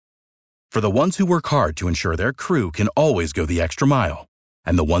For the ones who work hard to ensure their crew can always go the extra mile,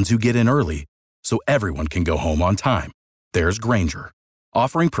 and the ones who get in early so everyone can go home on time, there's Grainger,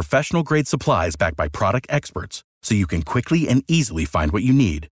 offering professional-grade supplies backed by product experts so you can quickly and easily find what you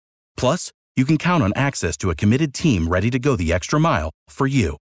need. Plus, you can count on access to a committed team ready to go the extra mile for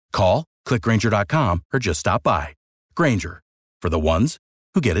you. Call, click Grainger.com, or just stop by. Grainger, for the ones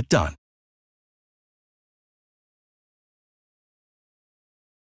who get it done.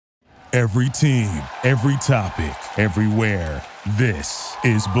 Every team, every topic, everywhere. This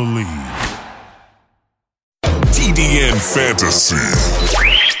is Believe. TDN Fantasy.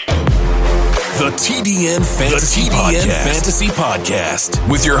 The TDN Fantasy Podcast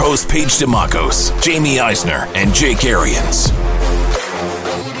with your host Paige DeMacos, Jamie Eisner, and Jake Arians.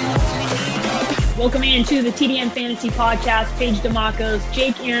 Welcome into the TDN Fantasy Podcast. Paige DeMacos,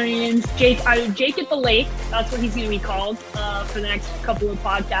 Jake Arians, Jake at the Lake. That's what he's going to be called for the next couple of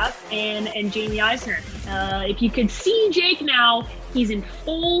podcasts. And Jamie Eisner. If you could see Jake now, he's in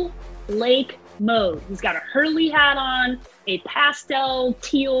full lake mode. He's got a Hurley hat on, a pastel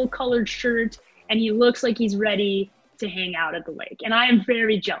teal colored shirt, and he looks like he's ready to hang out at the lake. And I am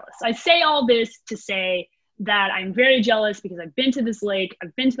very jealous. I say all this to say that I'm very jealous because I've been to this lake,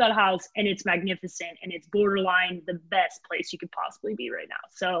 I've been to that house, and it's magnificent, and it's borderline the best place you could possibly be right now.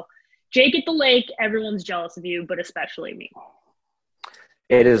 So Jake at the lake, everyone's jealous of you, but especially me.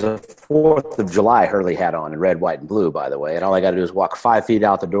 It is a 4th of July Hurley hat on in red, white, and blue, by the way. And all I got to do is walk 5 feet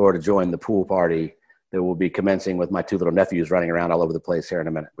out the door to join the pool party that will be commencing with my 2 little nephews running around all over the place here in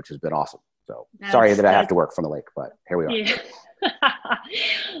a minute, which has been awesome. So sorry that I have to work from the lake, but here we are. Yeah.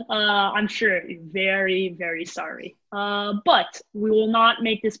 I'm sure very, very sorry. But we will not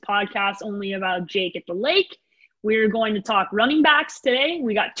make this podcast only about Jake at the lake. We're going to talk running backs today.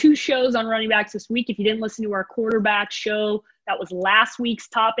 We got 2 shows on running backs this week. If you didn't listen to our quarterback show, that was last week's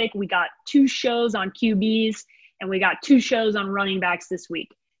topic. We got 2 shows on QBs, and we got 2 shows on running backs this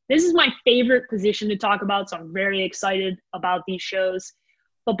week. This is my favorite position to talk about, so I'm very excited about these shows.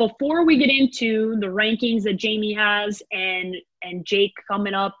 But before we get into the rankings that Jamie has and Jake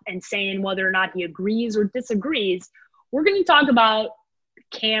coming up and saying whether or not he agrees or disagrees, we're going to talk about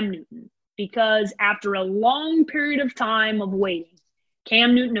Cam Newton. Because after a long period of time of waiting,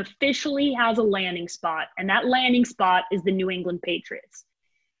 Cam Newton officially has a landing spot, and that landing spot is the New England Patriots.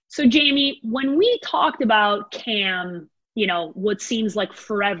 So, Jamie, when we talked about Cam, you know, what seems like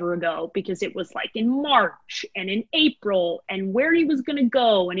forever ago, because it was like in March and in April, and where he was going to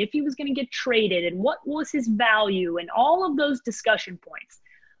go, and if he was going to get traded, and what was his value, and all of those discussion points,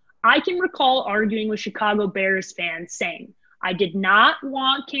 I can recall arguing with Chicago Bears fans saying, I did not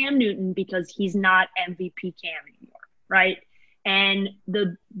want Cam Newton because he's not MVP Cam anymore, right? And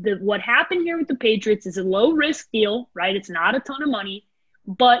the what happened here with the Patriots is a low-risk deal, right? It's not a ton of money.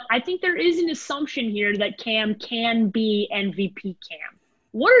 But I think there is an assumption here that Cam can be MVP Cam.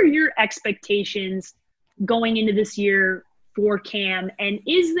 What are your expectations going into this year for Cam? And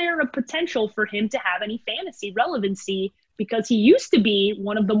is there a potential for him to have any fantasy relevancy? Because he used to be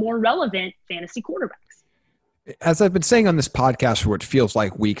one of the more relevant fantasy quarterbacks. As I've been saying on this podcast for what feels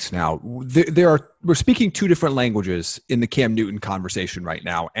like weeks now, we're speaking 2 different languages in the Cam Newton conversation right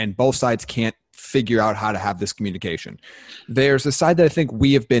now, and both sides can't figure out how to have this communication. There's a side that I think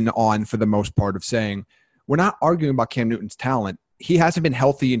we have been on for the most part of saying, we're not arguing about Cam Newton's talent. He hasn't been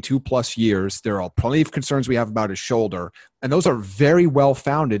healthy in 2+ years. There are plenty of concerns we have about his shoulder, and those are very well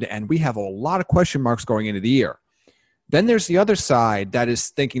founded, and we have a lot of question marks going into the year. Then there's the other side that is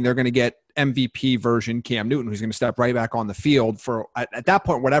thinking they're going to get MVP version Cam Newton, who's going to step right back on the field for, at that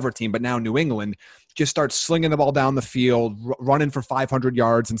point, whatever team, but now New England, just starts slinging the ball down the field, running for 500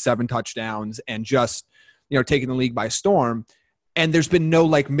 yards and 7 touchdowns, and just, you know, taking the league by storm. And there's been no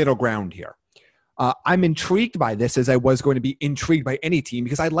middle ground here. I'm intrigued by this, as I was going to be intrigued by any team,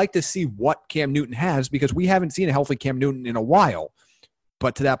 because I'd like to see what Cam Newton has, because we haven't seen a healthy Cam Newton in a while.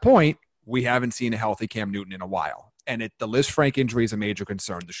 But to that point, we haven't seen a healthy Cam Newton in a while. And the Liz Frank injury is a major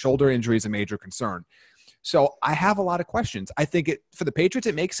concern. The shoulder injury is a major concern. So I have a lot of questions. I think for the Patriots,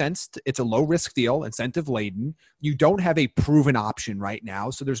 it makes sense. It's a low-risk deal, incentive-laden. You don't have a proven option right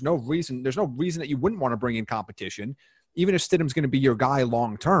now, so there's no reason that you wouldn't want to bring in competition. Even if Stidham's going to be your guy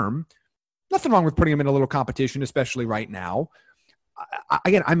long-term, nothing wrong with putting him in a little competition, especially right now.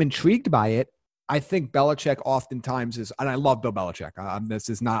 Again, I'm intrigued by it. I think Belichick oftentimes is, and I love Bill Belichick. I'm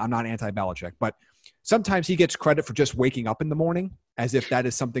not anti-Belichick, but sometimes he gets credit for just waking up in the morning, as if that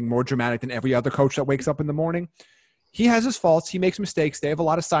is something more dramatic than every other coach that wakes up in the morning. He has his faults. He makes mistakes. They have a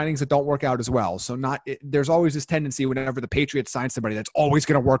lot of signings that don't work out as well. So there's always this tendency whenever the Patriots sign somebody that's always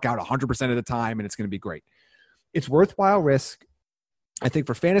going to work out 100% of the time and it's going to be great. It's worthwhile risk. I think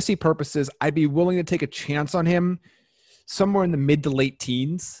for fantasy purposes, I'd be willing to take a chance on him somewhere in the mid to late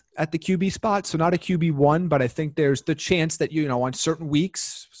teens at the QB spot. So not a QB1, but I think there's the chance that, on certain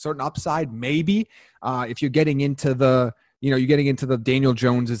weeks, certain upside, maybe if you're getting into the, you're getting into the Daniel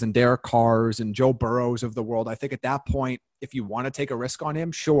Joneses and Derek Carrs and Joe Burrows of the world. I think at that point, if you want to take a risk on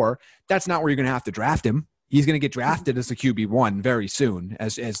him, sure. That's not where you're going to have to draft him. He's going to get drafted as a QB1 very soon,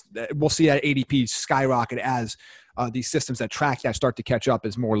 as we'll see that ADP skyrocket as these systems that track that start to catch up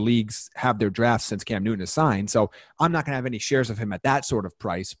as more leagues have their drafts since Cam Newton is signed. So I'm not going to have any shares of him at that sort of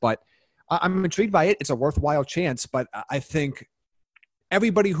price, but I'm intrigued by it. It's a worthwhile chance, but I think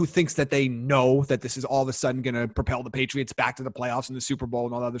everybody who thinks that they know that this is all of a sudden going to propel the Patriots back to the playoffs and the Super Bowl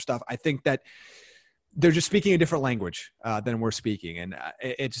and all that other stuff, I think that they're just speaking a different language than we're speaking. And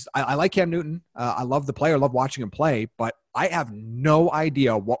I like Cam Newton. I love the player. I love watching him play, but I have no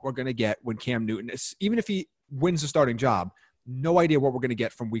idea what we're going to get when Cam Newton is, even if he wins the starting job, no idea what we're going to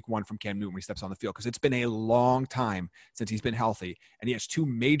get from week 1 from Cam Newton when he steps on the field, because it's been a long time since he's been healthy. And he has 2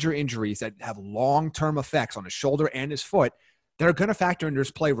 major injuries that have long-term effects on his shoulder and his foot that are going to factor into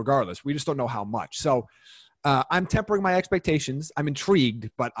his play regardless. We just don't know how much. So I'm tempering my expectations. I'm intrigued,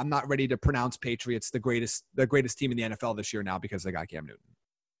 but I'm not ready to pronounce Patriots the greatest team in the NFL this year now because they got Cam Newton.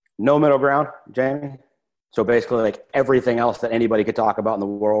 No middle ground, Jamie? So basically, like everything else that anybody could talk about in the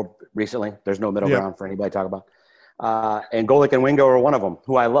world recently, there's no middle ground for anybody to talk about. And Golick and Wingo are one of them,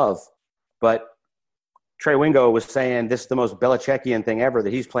 who I love. But Trey Wingo was saying this is the most Belichickian thing ever,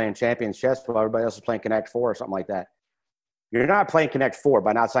 that he's playing Champions Chess while everybody else is playing Connect 4 or something like that. You're not playing Connect 4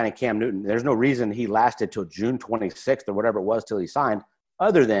 by not signing Cam Newton. There's no reason he lasted till June 26th or whatever it was till he signed,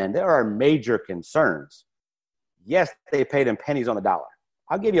 other than there are major concerns. Yes, they paid him pennies on the dollar.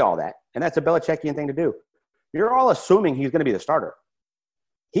 I'll give you all that. And that's a Belichickian thing to do. You're all assuming he's going to be the starter.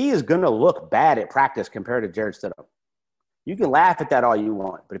 He is going to look bad at practice compared to Jarrett Stidham. You can laugh at that all you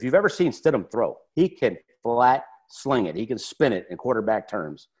want, but if you've ever seen Stidham throw, he can flat sling it. He can spin it in quarterback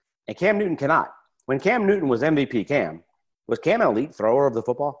terms. And Cam Newton cannot. When Cam Newton was MVP Cam, was Cam an elite thrower of the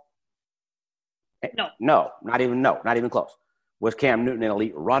football? No, not even close. Was Cam Newton an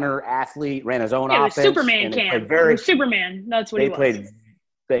elite runner, athlete, ran his own offense? Superman Cam. Superman. That's what he was.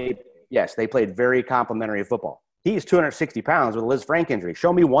 They played very complimentary football. He's 260 pounds with a Liz Frank injury.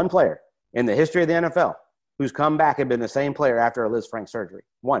 Show me one player in the history of the NFL who's come back and been the same player after a Liz Frank surgery.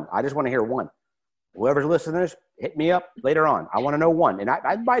 One. I just want to hear one. Whoever's listening to this, hit me up later on. I want to know one. And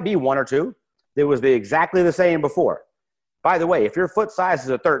I might be one or two. That was exactly the same before. By the way, if your foot size is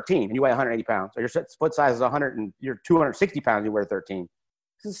a 13 and you weigh 180 pounds, or your foot size is 100 and you're 260 pounds and you wear 13,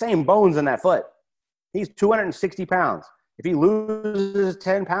 it's the same bones in that foot. He's 260 pounds. If he loses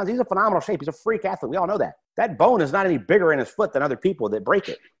 10 pounds, he's a phenomenal shape. He's a freak athlete. We all know that. That bone is not any bigger in his foot than other people that break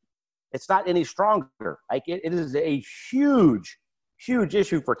it. It's not any stronger. Like it is a huge, huge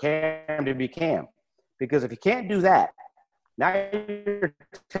issue for Cam to be Cam. Because if he can't do that, now you're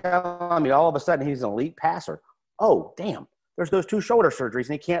telling me all of a sudden he's an elite passer. Oh, damn, there's those 2 shoulder surgeries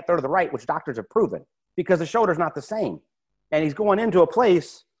and he can't throw to the right, which doctors have proven, because the shoulder's not the same. And he's going into a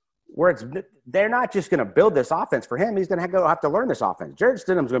place where they're not just going to build this offense for him. He's going to have to learn this offense. Jarrett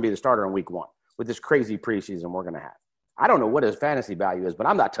Stidham's going to be the starter in week 1 with this crazy preseason we're going to have. I don't know what his fantasy value is, but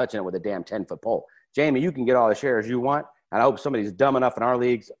I'm not touching it with a damn 10-foot pole. Jamie, you can get all the shares you want, and I hope somebody's dumb enough in our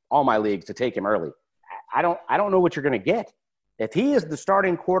leagues, all my leagues, to take him early. I don't know what you're going to get. If he is the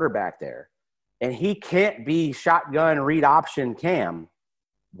starting quarterback there, and he can't be shotgun read option Cam,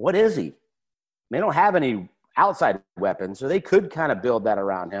 what is he? They don't have any outside weapons, so they could kind of build that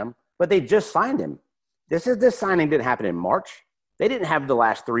around him, but they just signed him. This signing didn't happen in March. They didn't have the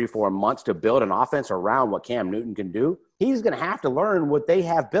last 3-4 months to build an offense around what Cam Newton can do. He's going to have to learn what they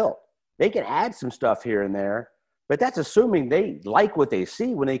have built. They can add some stuff here and there, but that's assuming they like what they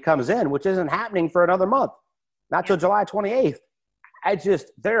see when he comes in, which isn't happening for another month, not till July 28th.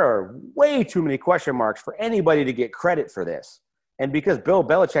 There are way too many question marks for anybody to get credit for this. And because Bill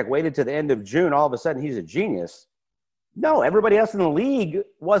Belichick waited to the end of June, all of a sudden he's a genius. No, everybody else in the league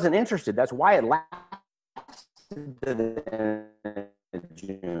wasn't interested. That's why it lasted to the end of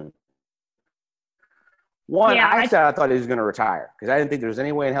June. I thought he was going to retire because I didn't think there was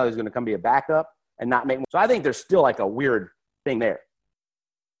any way in hell he was going to come be a backup and not make. So I think there's still like a weird thing there.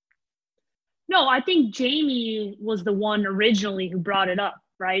 No, I think Jamie was the one originally who brought it up,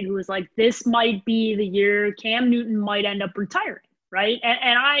 right? Who was like, this might be the year Cam Newton might end up retiring, right?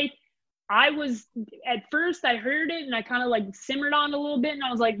 And I was, at first I heard it and I kind of like simmered on a little bit and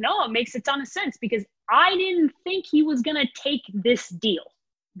I was like, no, it makes a ton of sense because I didn't think he was going to take this deal.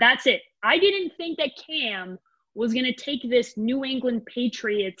 That's it. I didn't think that Cam was going to take this New England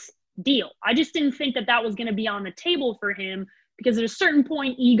Patriots deal. I just didn't think that was going to be on the table for him because at a certain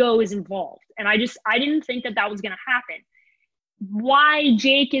point, ego is involved. And I didn't think that was going to happen. Why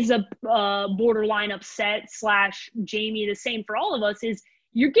Jake is a borderline upset / Jamie, the same for all of us, is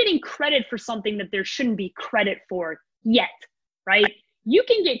you're getting credit for something that there shouldn't be credit for yet, right? You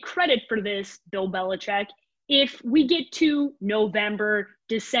can get credit for this, Bill Belichick, if we get to November,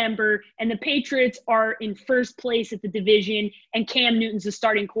 December, and the Patriots are in first place at the division and Cam Newton's the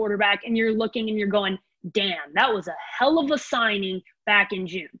starting quarterback, and you're looking and you're going, damn, that was a hell of a signing back in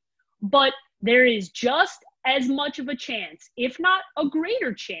June. But there is just as much of a chance, if not a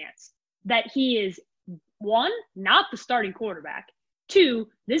greater chance, that he is, 1, not the starting quarterback, 2,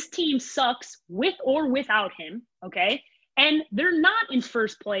 this team sucks with or without him, okay? And they're not in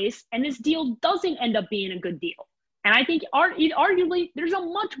first place, and this deal doesn't end up being a good deal. And I think arguably there's a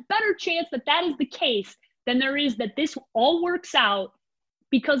much better chance that is the case than there is that this all works out,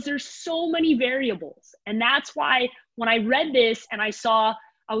 because there's so many variables. And that's why when I read this and I saw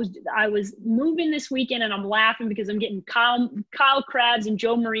I was moving this weekend, and I'm laughing because I'm getting Kyle Krabs and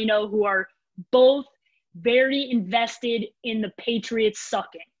Joe Marino, who are both very invested in the Patriots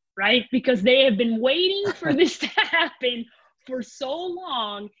sucking, right? Because they have been waiting for this to happen for so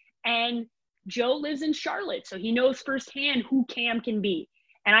long. And Joe lives in Charlotte, so he knows firsthand who Cam can be.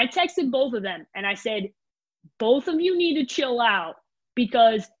 And I texted both of them and I said, both of you need to chill out,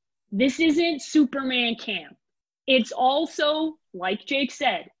 because this isn't Superman Cam. It's also, like Jake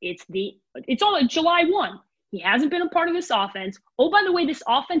said, it's all July 1. He hasn't been a part of this offense. Oh, by the way, this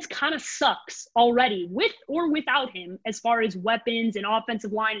offense kind of sucks already, with or without him, as far as weapons and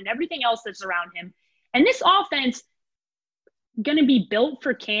offensive line and everything else that's around him. And this offense going to be built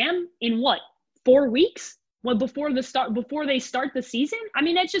for Cam in 4 weeks? Before they start the season? I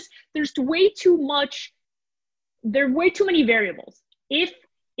mean, that's just, there's way too many variables.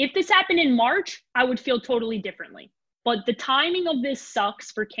 If this happened in March, I would feel totally differently. But the timing of this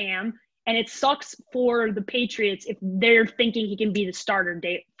sucks for Cam, and it sucks for the Patriots if they're thinking he can be the starter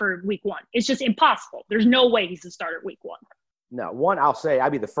date for week 1. It's just impossible. There's no way he's the starter week 1. No, I'll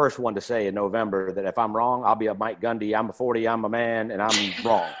be the first one to say in November that if I'm wrong, I'll be a Mike Gundy. I'm a 40, I'm a man, and I'm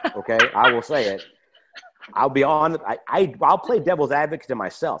wrong. Okay? I will say it. I'll be on. I'll play devil's advocate to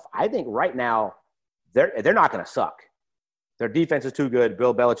myself. I think right now they're not going to suck. Their defense is too good.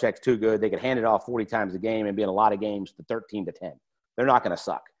 Bill Belichick's too good. They can hand it off 40 times a game and be in a lot of games to 13-10. They're not going to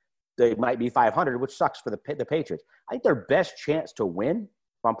suck. They might be 500, which sucks for the Patriots. I think their best chance to win,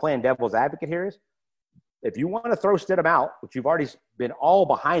 if I'm playing devil's advocate here, is if you want to throw Stidham out, which you've already been all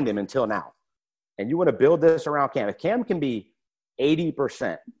behind him until now, and you want to build this around Cam. If Cam can be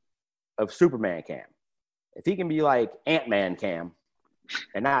 80% of Superman Cam, if he can be like Ant-Man Cam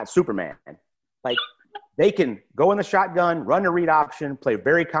and not Superman, like they can go in the shotgun, run the read option, play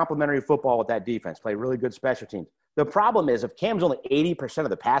very complimentary football with that defense, play really good special teams. The problem is if Cam's only 80% of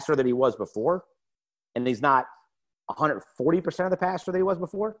the passer that he was before, and he's not 140% of the passer that he was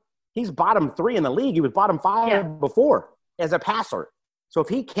before, he's bottom 3 in the league. He was bottom 5 before as a passer. So if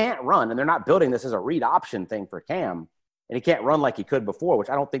he can't run, and they're not building this as a read option thing for Cam, and he can't run like he could before, which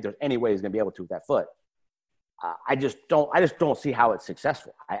I don't think there's any way he's going to be able to with that foot, I just don't see how it's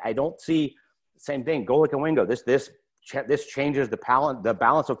successful. I don't see the same thing. Golic and Wingo. This changes the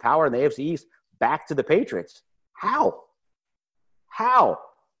balance of power in the AFC East back to the Patriots. How?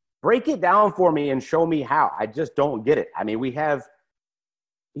 Break it down for me and show me how. I just don't get it. I mean,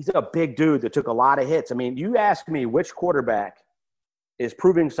 he's a big dude that took a lot of hits. I mean, you ask me which quarterback is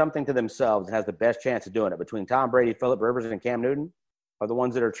proving something to themselves and has the best chance of doing it between Tom Brady, Phillip Rivers, and Cam Newton are the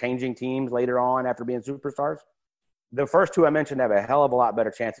ones that are changing teams later on after being superstars. The first two I mentioned have a hell of a lot better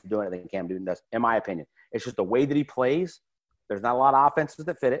chance of doing it than Cam Newton does, in my opinion. It's just the way that he plays. There's not a lot of offenses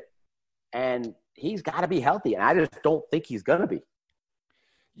that fit it. And he's got to be healthy. And I just don't think he's going to be.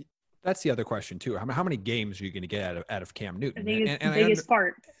 That's the other question, too. How many games are you going to get out of Cam Newton? I think it's the biggest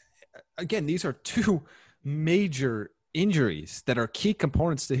part. Again, these are two major injuries that are key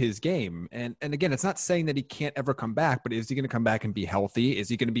components to his game. And again, it's not saying that he can't ever come back, but is he going to come back and be healthy? Is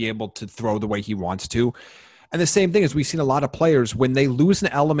he going to be able to throw the way he wants to? And the same thing is we've seen a lot of players when they lose an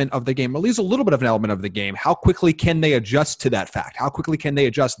element of the game, or lose a little bit of an element of the game, how quickly can they adjust to that fact? How quickly can they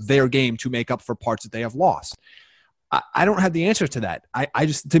adjust their game to make up for parts that they have lost? I don't have the answer to that. I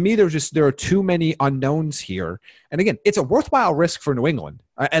just, to me, there are too many unknowns here. And again, it's a worthwhile risk for New England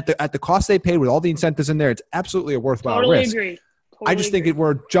at the cost they paid with all the incentives in there. It's absolutely a worthwhile risk. Agree. I just think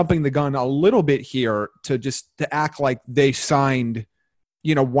we're jumping the gun a little bit here to act like they signed,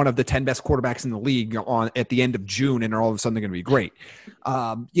 one of the 10 best quarterbacks in the league at the end of June, and are all of a sudden going to be great.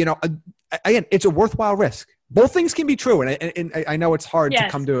 Again, it's a worthwhile risk. Both things can be true, and I know it's hard to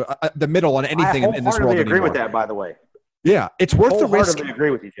come to the middle on anything in this world. I agree with that, by the way. Yeah, it's worth the risk. I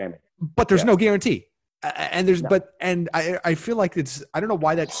agree with you, Jamie. But there's no guarantee. I feel like I don't know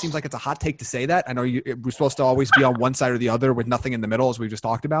why that seems like it's a hot take to say that. I know we're supposed to always be on one side or the other with nothing in the middle, as we just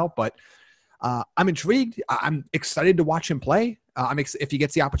talked about, but I'm intrigued. I'm excited to watch him play. If he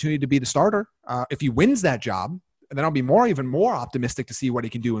gets the opportunity to be the starter, if he wins that job, then I'll be even more optimistic to see what he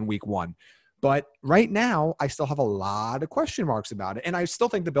can do in week 1. But right now, I still have a lot of question marks about it. And I still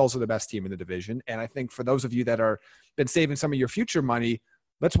think the Bills are the best team in the division. And I think for those of you that are been saving some of your future money,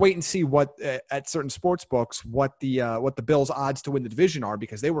 let's wait and see what at certain sports books, what the Bills' odds to win the division are,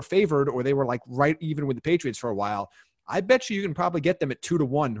 because they were favored or they were like right even with the Patriots for a while. I bet you can probably get them at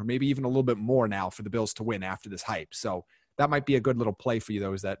 2-1 or maybe even a little bit more now for the Bills to win after this hype. So that might be a good little play for you,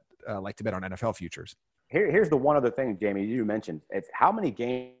 those that like to bet on NFL futures. Here's the one other thing, Jamie, you mentioned. It's how many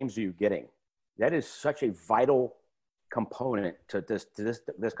games are you getting? That is such a vital component to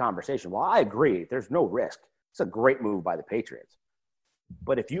this conversation. Well, I agree. There's no risk. It's a great move by the Patriots.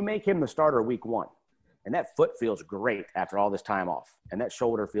 But if you make him the starter week 1, and that foot feels great after all this time off, and that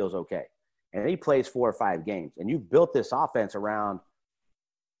shoulder feels okay, and he plays 4 or 5 games, and you've built this offense around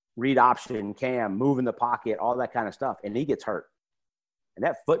read option, Cam, move in the pocket, all that kind of stuff, and he gets hurt, and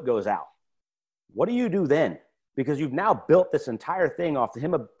that foot goes out, what do you do then? Because you've now built this entire thing off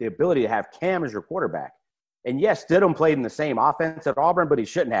the ability to have Cam as your quarterback. And yes, Stidham played in the same offense at Auburn, but he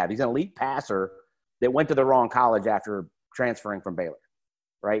shouldn't have. He's an elite passer that went to the wrong college after transferring from Baylor,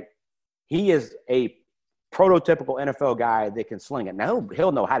 right? He is a prototypical NFL guy that can sling it. Now,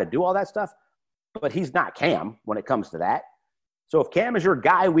 he'll know how to do all that stuff, but he's not Cam when it comes to that. So if Cam is your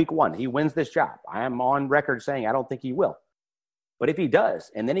guy week 1, he wins this job. I am on record saying I don't think he will. But if he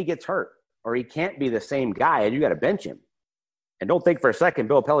does, and then he gets hurt, or he can't be the same guy, and you got to bench him. And don't think for a second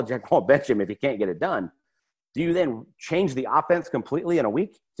Bill Belichick won't bench him if he can't get it done. Do you then change the offense completely in a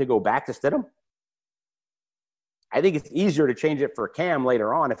week to go back to Stidham? I think it's easier to change it for Cam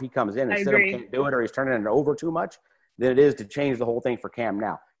later on if he comes in and Stidham can't do it or he's turning it over too much than it is to change the whole thing for Cam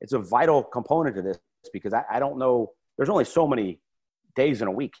now. It's a vital component to this because I don't know. There's only so many days in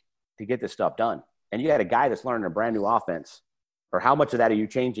a week to get this stuff done. And you got a guy that's learning a brand new offense. Or how much of that are you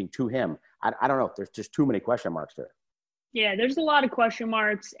changing to him? I don't know. There's just too many question marks there. Yeah, there's a lot of question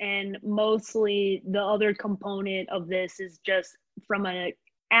marks, and mostly the other component of this is just from an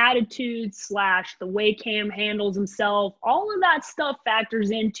attitude / the way Cam handles himself. All of that stuff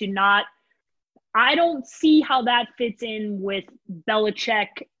factors into I don't see how that fits in with Belichick.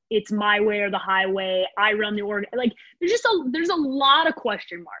 It's my way or the highway. I run the org. Like there's a lot of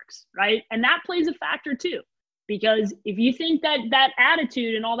question marks, right? And that plays a factor too. Because if you think that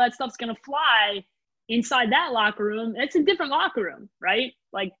attitude and all that stuff's going to fly inside that locker room, it's a different locker room, right?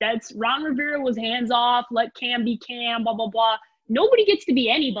 Like that's Ron Rivera was hands off, let Cam be Cam, blah, blah, blah. Nobody gets to be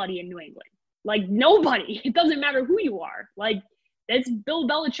anybody in New England. Like nobody. It doesn't matter who you are. Like that's Bill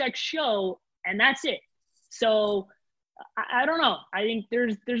Belichick's show, and that's it. So I don't know. I think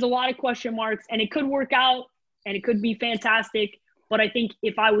there's a lot of question marks, and it could work out, and it could be fantastic. But I think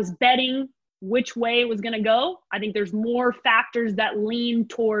if I was betting which way it was going to go, I think there's more factors that lean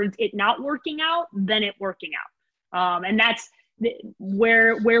towards it not working out than it working out. And that's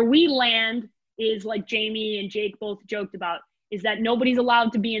where we land is like Jamie and Jake both joked about, is that nobody's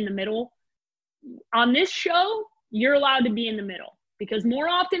allowed to be in the middle. On this show, you're allowed to be in the middle because more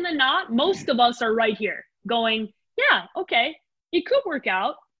often than not, most of us are right here going, yeah, okay, it could work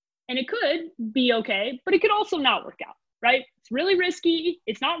out and it could be okay, but it could also not work out, right? It's really risky.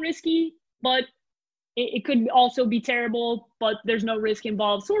 It's not risky, but it could also be terrible, but there's no risk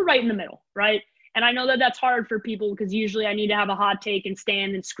involved. So we're right in the middle, right? And I know that that's hard for people because usually I need to have a hot take and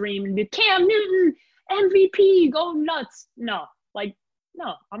stand and scream and be Cam Newton, MVP, go nuts. No,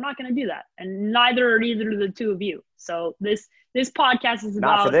 I'm not going to do that. And neither are either of the two of you. So this podcast is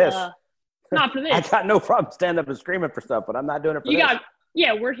about – Not for this. Not for this. I got no problem standing up and screaming for stuff, but I'm not doing it for this.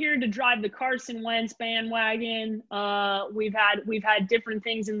 Yeah, we're here to drive the Carson Wentz bandwagon. We've had different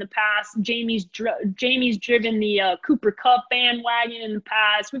things in the past. Jamie's driven the Cooper Kupp bandwagon in the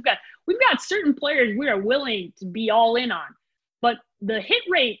past. We've got certain players we are willing to be all in on, but the hit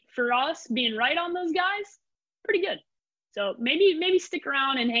rate for us being right on those guys, pretty good. So maybe stick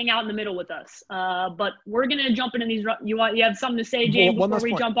around and hang out in the middle with us. But we're gonna jump into these. You have something to say, James, before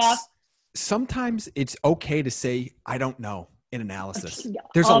we jump off? Sometimes it's okay to say I don't know. In analysis,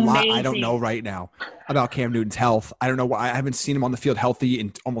 there's a lot I don't know right now about Cam Newton's health. I don't know why I haven't seen him on the field healthy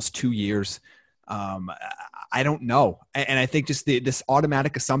in almost 2 years. I don't know, and I think just this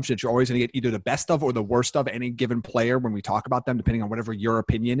automatic assumption that you're always going to get either the best of or the worst of any given player when we talk about them, depending on whatever your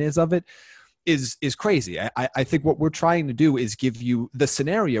opinion is of it. is crazy. I think what we're trying to do is give you the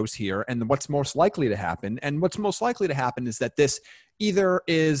scenarios here and what's most likely to happen. And what's most likely to happen is that this either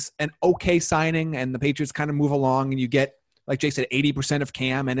is an okay signing and the Patriots kind of move along and you get, like Jay said, 80% of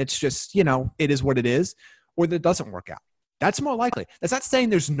Cam and it's just, it is what it is, or that it doesn't work out. That's more likely. That's not saying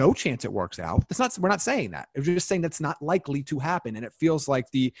there's no chance it works out. We're not saying that. We're just saying that's not likely to happen. And it feels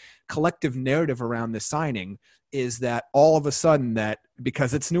like the collective narrative around this signing is that all of a sudden that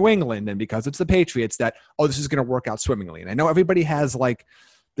because it's New England and because it's the Patriots that, this is going to work out swimmingly. And I know everybody has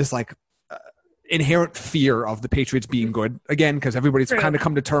this inherent fear of the Patriots being good again, because everybody's kind of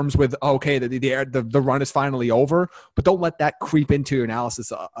come to terms with, okay, the run is finally over, but don't let that creep into your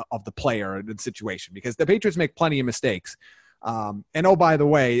analysis of the player and the situation, because the Patriots make plenty of mistakes. And oh, by the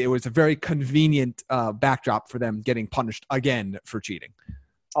way, it was a very convenient backdrop for them getting punished again for cheating.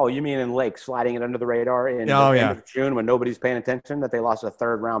 Oh, you mean in Lake sliding it under the radar in end of June when nobody's paying attention that they lost a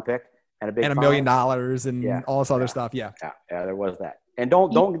 3rd round pick and a big and $1 million and all this other stuff. Yeah, there was that. And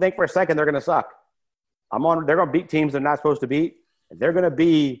don't think for a second they're going to suck. They're going to beat teams they're not supposed to beat. And they're going to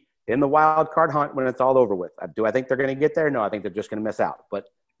be in the wild card hunt when it's all over with. Do I think they're going to get there? No, I think they're just going to miss out. But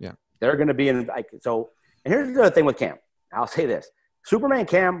they're going to be in. And here's the other thing with Cam. I'll say this: Superman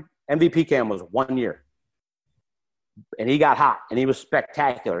Cam, MVP Cam was 1 year, and he got hot and he was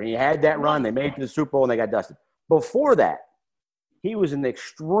spectacular. And he had that run. They made it to the Super Bowl and they got dusted. Before that, he was an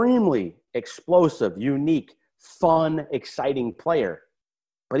extremely explosive, unique, fun, exciting player.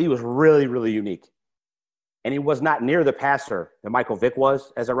 But he was really, really unique. And he was not near the passer that Michael Vick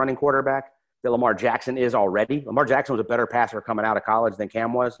was as a running quarterback, that Lamar Jackson is already. Lamar Jackson was a better passer coming out of college than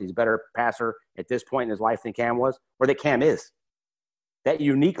Cam was. He's a better passer at this point in his life than Cam was, or that Cam is. That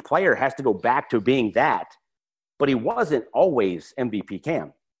unique player has to go back to being that, but he wasn't always MVP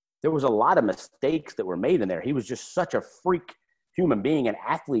Cam. There was a lot of mistakes that were made in there. He was just such a freak human being, an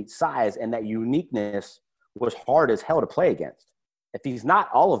athlete size, and that uniqueness was hard as hell to play against. If he's not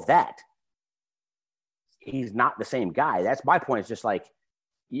all of that, he's not the same guy. That's my point. It's just like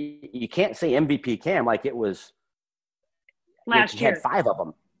you can't say MVP Cam like it was last he year. Had 5 of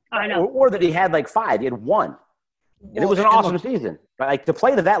them. I know. Or that he had 5. He had 1. And it was an awesome season. But to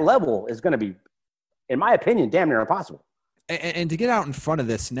play to that level is going to be, in my opinion, damn near impossible. And to get out in front of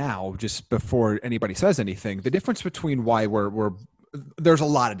this now, just before anybody says anything, the difference between why there's a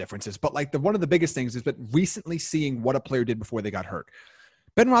lot of differences, but one of the biggest things is that recently seeing what a player did before they got hurt.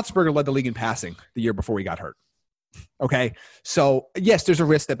 Ben Roethlisberger led the league in passing the year before he got hurt. Okay. So yes, there's a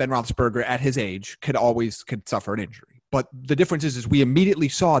risk that Ben Roethlisberger at his age could suffer an injury. But the difference is we immediately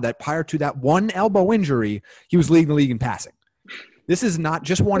saw that prior to that one elbow injury, he was leading the league in passing. This is not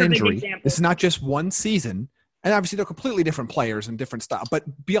just one injury. This is not just one season. And obviously they're completely different players and different style.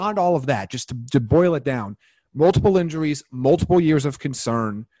 But beyond all of that, just to boil it down, multiple injuries, multiple years of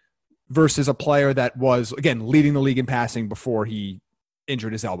concern versus a player that was, again, leading the league in passing before he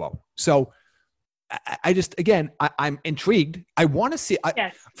injured his elbow. So I'm intrigued. I want to see,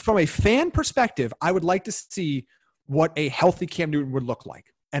 from a fan perspective, I would like to see what a healthy Cam Newton would look like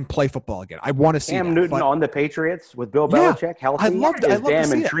and play football again. I want to see Cam Newton on the Patriots with Bill Belichick healthy. Is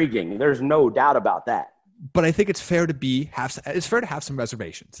damn intriguing. There's no doubt about that. But I think it's fair to have some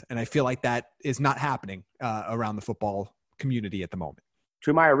reservations, and I feel like that is not happening around the football community at the moment.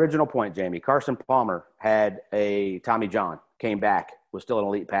 To my original point, Jamie, Carson Palmer had a Tommy John, came back, was still an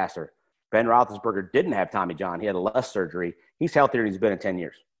elite passer. Ben Roethlisberger didn't have Tommy John. He had a less surgery. He's healthier than he's been in 10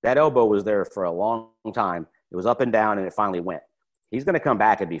 years. That elbow was there for a long time. It was up and down, and it finally went. He's going to come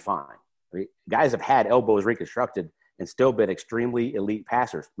back and be fine. Guys have had elbows reconstructed and still been extremely elite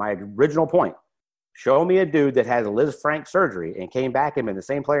passers. My original point, show me a dude that has a Liz Frank surgery and came back and been the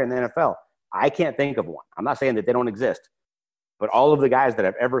same player in the NFL. I can't think of one. I'm not saying that they don't exist. But all of the guys that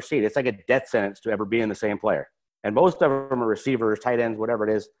I've ever seen, it's like a death sentence to ever be in the same player. And most of them are receivers, tight ends, whatever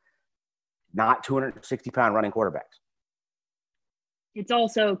it is, not 260-pound running quarterbacks. It's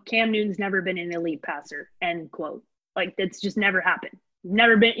also Cam Newton's never been an elite passer, end quote. That's just never happened. He's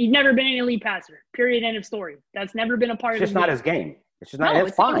never been an elite passer. Period. End of story. That's never been a part of his game. It's just not his game. It's just not.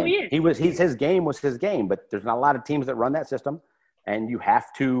 It's fine. His game was his game, but there's not a lot of teams that run that system, and you have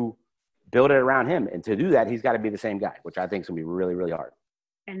to build it around him. And to do that, he's got to be the same guy, which I think is going to be really, really hard.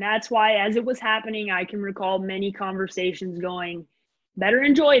 And that's why, as it was happening, I can recall many conversations going, better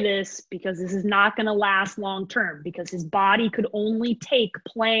enjoy this because this is not going to last long term, because his body could only take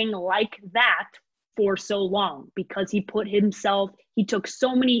playing like that for so long, because he took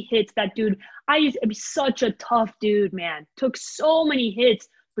so many hits. That dude, he's such a tough dude, man. Took so many hits,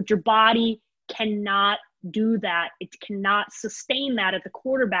 but your body cannot do that. It cannot sustain that at the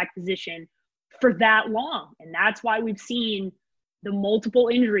quarterback position for that long. And that's why we've seen the multiple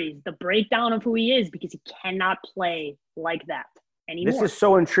injuries, the breakdown of who he is, because he cannot play like that anymore. This is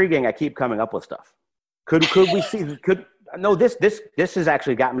so intriguing. I keep coming up with stuff. Could we see? This has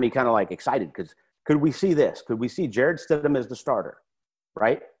actually gotten me kind of like excited because could we see this? Could we see Jarrett Stidham as the starter,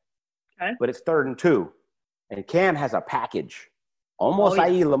 right? Okay. But it's 3rd and 2, and Cam has a package, almost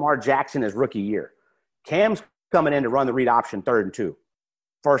i.e. Lamar Jackson his rookie year. Cam's coming in to run the read option 3rd and 2,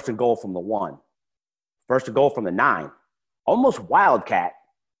 1st and goal from the 1, 1st and goal from the 9, almost Wildcat,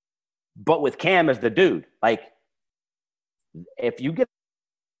 but with Cam as the dude. Like, if you get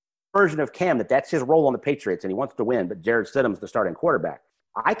a version of Cam that's his role on the Patriots and he wants to win, but Jarrett Stidham's the starting quarterback,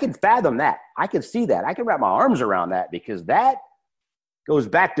 I can fathom that. I can see that. I can wrap my arms around that because that goes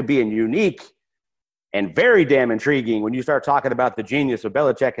back to being unique and very damn intriguing when you start talking about the genius of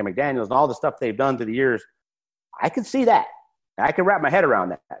Belichick and McDaniels and all the stuff they've done through the years. I can see that. I can wrap my head around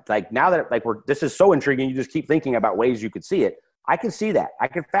that. Like now that this is so intriguing, you just keep thinking about ways you could see it. I can see that. I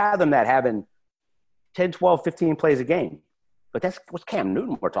can fathom that having 10, 12, 15 plays a game. But that's what's Cam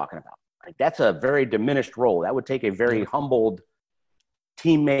Newton we're talking about. Like that's a very diminished role. That would take a very humbled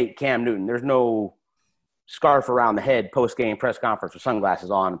teammate Cam Newton. There's no scarf around the head post-game press conference with sunglasses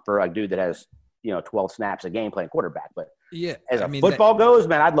on for a dude that has, 12 snaps a game playing quarterback. But as football goes,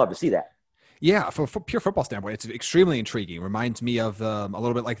 man, I'd love to see that. Yeah, from a pure football standpoint, it's extremely intriguing. Reminds me of a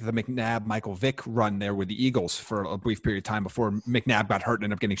little bit like the McNabb-Michael Vick run there with the Eagles for a brief period of time before McNabb got hurt and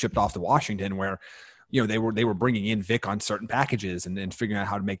ended up getting shipped off to Washington, where they were bringing in Vick on certain packages and figuring out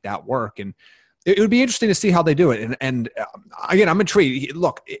how to make that work. And it would be interesting to see how they do it. And again, I'm intrigued.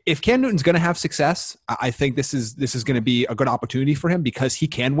 Look, if Cam Newton's going to have success, I think this is going to be a good opportunity for him because he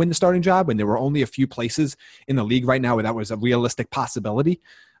can win the starting job. And there were only a few places in the league right now where that was a realistic possibility.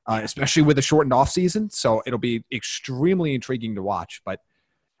 Especially with a shortened offseason. So it'll be extremely intriguing to watch. But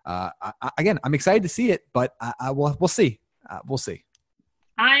again, I'm excited to see it, but we'll see. We'll see.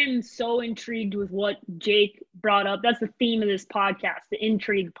 I'm so intrigued with what Jake brought up. That's the theme of this podcast, the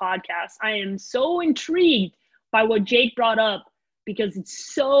Intrigue podcast. I am so intrigued by what Jake brought up because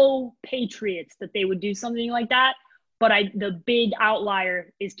it's so Patriots that they would do something like that. But the big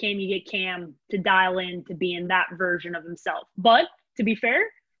outlier is can you get Cam to dial in to being that version of himself? But to be fair,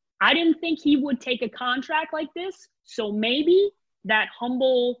 I didn't think he would take a contract like this. So maybe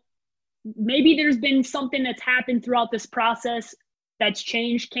maybe there's been something that's happened throughout this process that's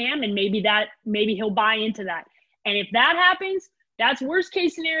changed Cam, and maybe he'll buy into that. And if that happens, that's worst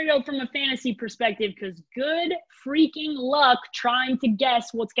case scenario from a fantasy perspective because good freaking luck trying to guess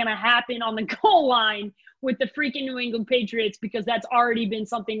what's going to happen on the goal line with the freaking New England Patriots because that's already been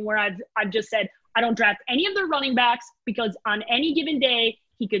something where I've just said I don't draft any of their running backs because on any given day,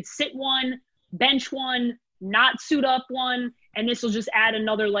 he could sit one, bench one, not suit up one, and this will just add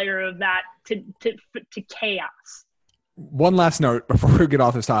another layer of that to chaos. One last note before we get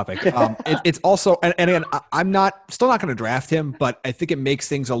off this topic. It's also, and again, I'm still not going to draft him, but I think it makes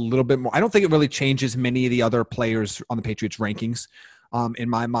things a little bit more. I don't think it really changes many of the other players on the Patriots rankings. In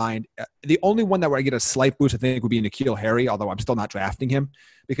my mind, the only one that would get a slight boost, I think, would be N'Keal Harry, although I'm still not drafting him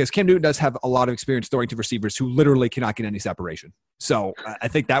because Cam Newton does have a lot of experience throwing to receivers who literally cannot get any separation. So I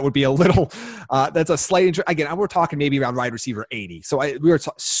think that would be a little, that's a slight, again, we're talking maybe around wide receiver 80. So we are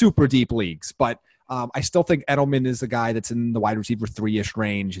super deep leagues, but I still think Edelman is the guy that's in the wide receiver 3-ish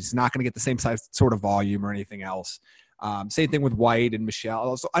range. He's not going to get the same size, sort of volume or anything else. Same thing with White and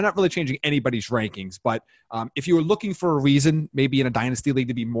Michelle. So I'm not really changing anybody's rankings, but if you were looking for a reason, maybe in a dynasty league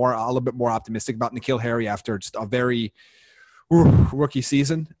to be a little bit more optimistic about N'Keal Harry after just a very rookie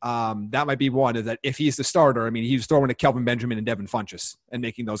season, that might be one. Is that if he's the starter, I mean, he's throwing to Kelvin Benjamin and Devin Funchess and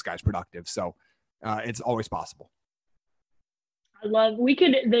making those guys productive. So it's always possible.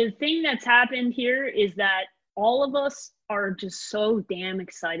 The thing that's happened here is that all of us are just so damn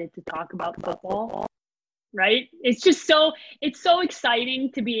excited to talk about football. Right? It's so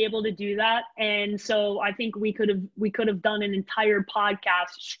exciting to be able to do that. And so I think we could have done an entire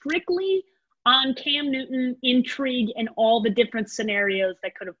podcast strictly on Cam Newton, intrigue, and all the different scenarios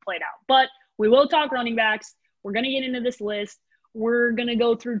that could have played out. But we will talk running backs. We're going to get into this list. We're going to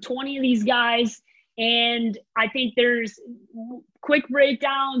go through 20 of these guys. And I think there's quick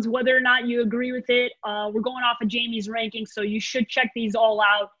breakdowns, whether or not you agree with it. We're going off of Jamie's rankings, so you should check these all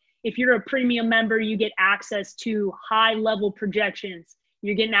out. If you're a premium member, you get access to high-level projections.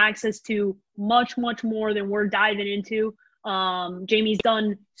 You're getting access to much, much more than we're diving into. Jamie's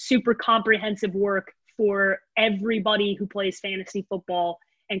done super comprehensive work for everybody who plays fantasy football.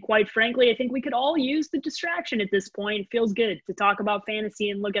 And quite frankly, I think we could all use the distraction at this point. It feels good to talk about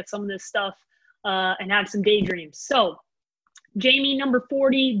fantasy and look at some of this stuff and have some daydreams. So, Jamie, number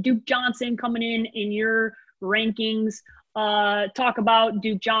 40, Duke Johnson coming in your rankings. talk about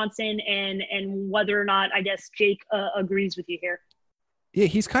Duke Johnson and whether or not, I guess, Jake agrees with you here. Yeah,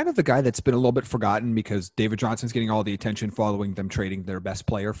 he's kind of the guy that's been a little bit forgotten because David Johnson's getting all the attention following them trading their best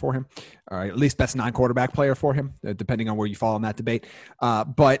player for him, or at least best non-quarterback player for him, depending on where you fall in that debate.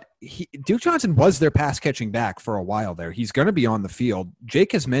 But Duke Johnson was their pass-catching back for a while there. He's going to be on the field.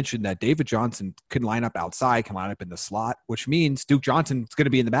 Jake has mentioned that David Johnson can line up outside, can line up in the slot, which means Duke Johnson is going to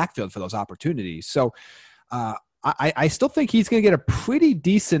be in the backfield for those opportunities. So I still think he's going to get a pretty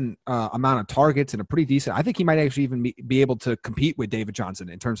decent amount of targets and a pretty decent – I think he might actually even be able to compete with David Johnson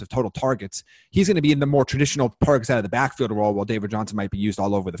in terms of total targets. He's going to be in the more traditional targets out of the backfield role, while David Johnson might be used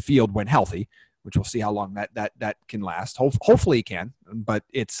all over the field when healthy, which we'll see how long that can last. Hopefully he can, but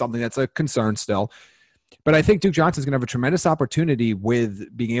it's something that's a concern still. But I think Duke Johnson's going to have a tremendous opportunity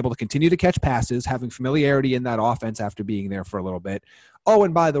with being able to continue to catch passes, having familiarity in that offense after being there for a little bit. Oh,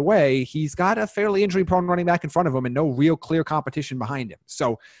 and by the way, he's got a fairly injury-prone running back in front of him and no real clear competition behind him.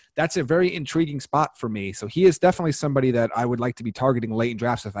 So that's a very intriguing spot for me. So he is definitely somebody that I would like to be targeting late in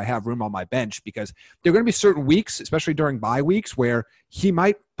drafts if I have room on my bench, because there are going to be certain weeks, especially during bye weeks, where he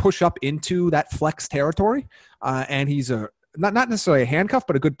might push up into that flex territory, and he's not necessarily a handcuff,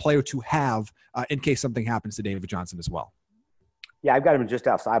 but a good player to have in case something happens to David Johnson as well. Yeah, I've got him just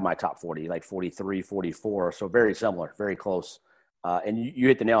outside my top 40, like 43, 44. So very similar, very close. And you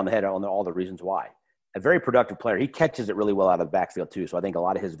hit the nail on the head on all the reasons why. A very productive player. He catches it really well out of the backfield too. So I think a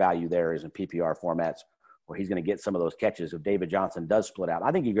lot of his value there is in PPR formats where he's going to get some of those catches. If David Johnson does split out,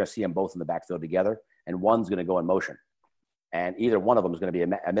 I think you're going to see them both in the backfield together, and one's going to go in motion. And either one of them is going to be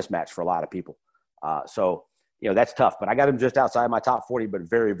a mismatch for a lot of people. So that's tough. But I got him just outside my top 40, but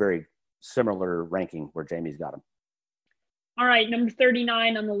very, very similar ranking where Jamie's got him. All right, number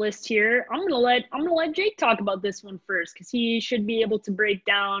 39 on the list here. I'm gonna let Jake talk about this one first, because he should be able to break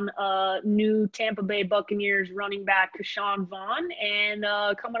down new Tampa Bay Buccaneers running back Ke'Shawn Vaughn, and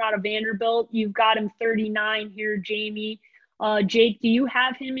coming out of Vanderbilt, you've got him 39 here, Jamie. Jake, do you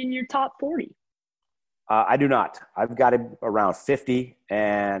have him in your top 40? I do not. I've got him around 50,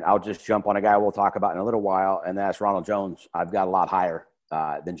 and I'll just jump on a guy we'll talk about in a little while, and that's Ronald Jones. I've got a lot higher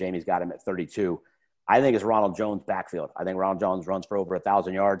than Jamie's got him at 32. I think it's Ronald Jones' backfield. I think Ronald Jones runs for over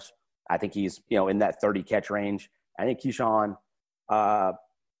 1,000 yards. I think he's in that 30 catch range. I think Ke'Shawn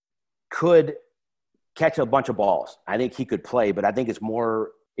could catch a bunch of balls. I think he could play, but I think it's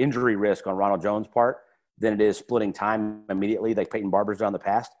more injury risk on Ronald Jones' part than it is splitting time immediately like Peyton Barber's done in the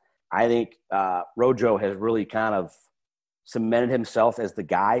past. I think Rojo has really kind of cemented himself as the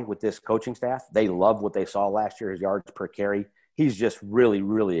guy with this coaching staff. They love what they saw last year, his yards per carry. He's just really,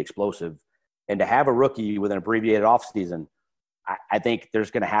 really explosive. And to have a rookie with an abbreviated offseason, I think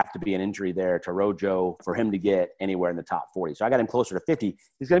there's going to have to be an injury there to Rojo for him to get anywhere in the top 40. So I got him closer to 50.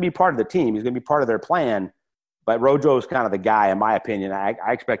 He's going to be part of the team. He's going to be part of their plan. But Rojo is kind of the guy, in my opinion. I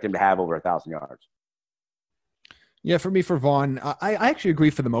expect him to have over 1,000 yards. Yeah, for me, for Vaughn, I actually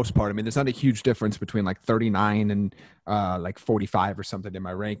agree for the most part. I mean, there's not a huge difference between like 39 and like 45 or something in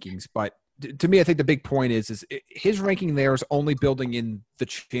my rankings. But to me, I think the big point is his ranking there is only building in the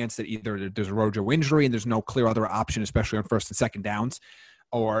chance that either there's a Rojo injury and there's no clear other option, especially on first and second downs,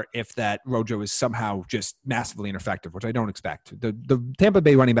 or if that Rojo is somehow just massively ineffective, which I don't expect. The Tampa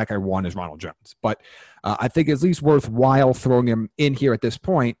Bay running back I want is Ronald Jones. But I think it's at least worthwhile throwing him in here at this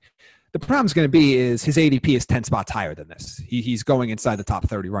point. The problem's going to be is his ADP is 10 spots higher than this. He's going inside the top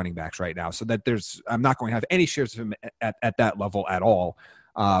 30 running backs right now. So that I'm not going to have any shares of him at that level at all.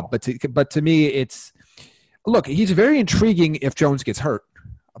 But to me, look, he's very intriguing if Jones gets hurt.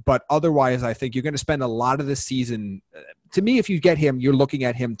 But otherwise, I think you're going to spend a lot of the season. To me, if you get him, you're looking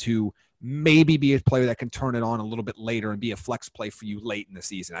at him to maybe be a player that can turn it on a little bit later and be a flex play for you late in the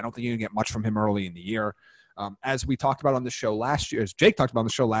season. I don't think you're going to get much from him early in the year. As we talked about on the show last year, as Jake talked about on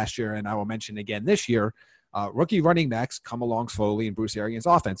the show last year, and I will mention again this year, rookie running backs come along slowly in Bruce Arians'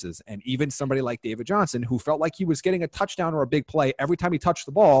 offenses. And even somebody like David Johnson, who felt like he was getting a touchdown or a big play every time he touched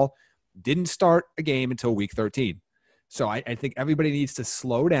the ball, didn't start a game until week 13. So I think everybody needs to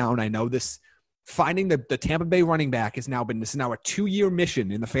slow down. I know this finding the Tampa Bay running back this is now a 2-year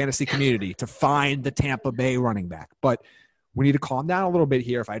mission in the fantasy community to find the Tampa Bay running back. But we need to calm down a little bit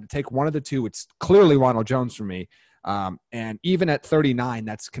here. If I had to take one of the two, it's clearly Ronald Jones for me. And even at 39,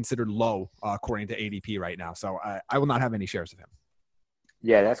 that's considered low according to ADP right now. So I will not have any shares of him.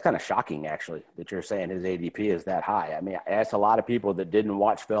 Yeah, that's kind of shocking, actually, that you're saying his ADP is that high. I mean, I asked a lot of people that didn't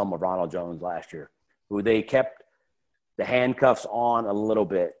watch film of Ronald Jones last year, who they kept the handcuffs on a little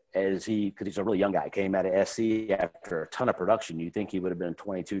bit because he's a really young guy. Came out of SC after a ton of production. You'd think he would have been a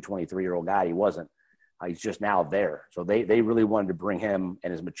 22, 23-year-old guy. He wasn't. He's just now there. So they really wanted to bring him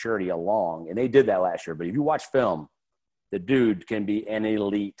and his maturity along, and they did that last year. But if you watch film, the dude can be an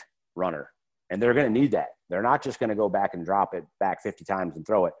elite runner. And they're going to need that. They're not just going to go back and drop it back 50 times and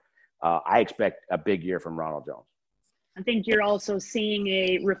throw it. I expect a big year from Ronald Jones. I think you're also seeing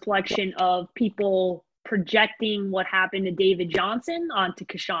a reflection of people projecting what happened to David Johnson onto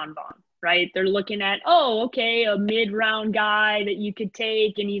Ke'Shawn Vaughn, right? They're looking at, oh, okay, a mid-round guy that you could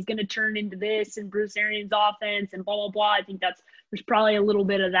take, and he's going to turn into this and Bruce Arians' offense and blah, blah, blah. I think there's probably a little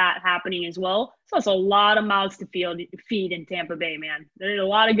bit of that happening as well. It's also a lot of mouths to feed in Tampa Bay, man. There's a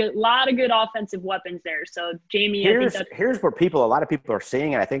lot of good offensive weapons there. So, Jamie, here's where a lot of people are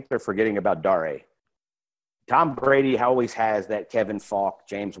seeing, and I think they're forgetting about Dare. Tom Brady always has that Kevin Falk,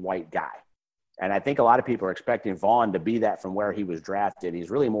 James White guy. And I think a lot of people are expecting Vaughn to be that from where he was drafted.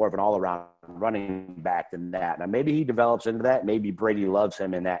 He's really more of an all-around running back than that. Now, maybe he develops into that. Maybe Brady loves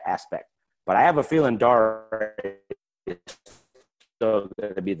him in that aspect. But I have a feeling Dare is still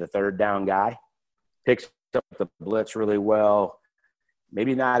going to be the third down guy. Picks up the blitz really well.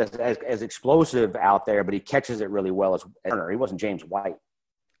 Maybe not as explosive out there, but he catches it really well as Turner. He wasn't James White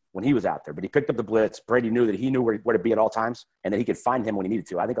when he was out there, but he picked up the blitz. Brady knew that he knew where to be at all times and that he could find him when he needed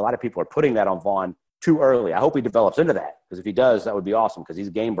to. I think a lot of people are putting that on Vaughn too early. I hope he develops into that, because if he does, that would be awesome, because he's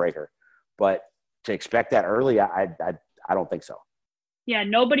a game breaker. But to expect that early, I don't think so. Yeah,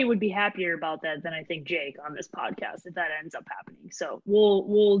 nobody would be happier about that than I think Jake on this podcast if that ends up happening. So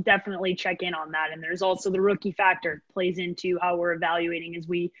we'll definitely check in on that. And there's also the rookie factor plays into how we're evaluating as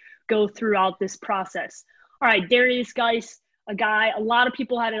we go throughout this process. All right, Derrius Guice, a guy a lot of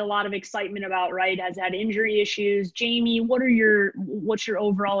people had a lot of excitement about, right? Has had injury issues. Jamie, what's your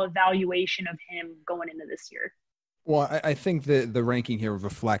overall evaluation of him going into this year? Well, I think the ranking here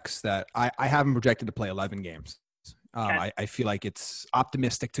reflects that I have him projected to play 11 games. Okay. I feel like it's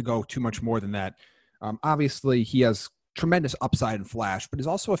optimistic to go too much more than that. Obviously, he has tremendous upside and flash, but he's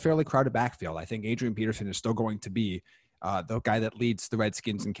also a fairly crowded backfield. I think Adrian Peterson is still going to be the guy that leads the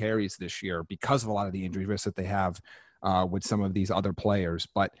Redskins in carries this year because of a lot of the injury risks that they have with some of these other players.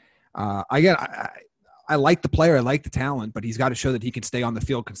 But again, I like the player. I like the talent, but he's got to show that he can stay on the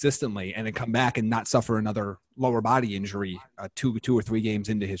field consistently and then come back and not suffer another lower body injury 2 or 3 games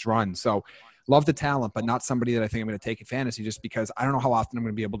into his run. So love the talent, but not somebody that I think I'm going to take in fantasy just because I don't know how often I'm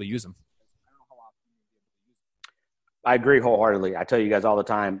going to be able to use him. I agree wholeheartedly. I tell you guys all the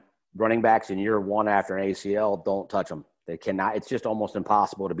time, running backs in year 1 after an ACL, don't touch them. They cannot. It's just almost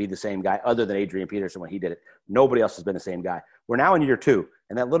impossible to be the same guy other than Adrian Peterson when he did it. Nobody else has been the same guy. We're now in year 2,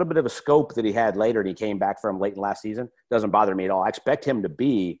 and that little bit of a scope that he had later and he came back from late in last season doesn't bother me at all. I expect him to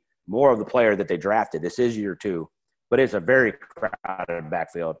be more of the player that they drafted. This is year 2, but it's a very crowded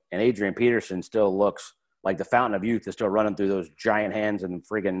backfield, and Adrian Peterson still looks like the fountain of youth is still running through those giant hands and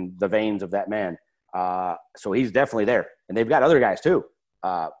friggin' the veins of that man. So he's definitely there, and they've got other guys too.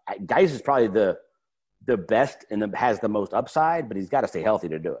 Guice is probably the best and has the most upside, but he's got to stay healthy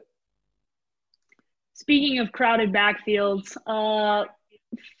to do it. Speaking of crowded backfields,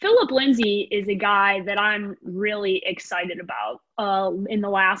 Phillip Lindsay is a guy that I'm really excited about in the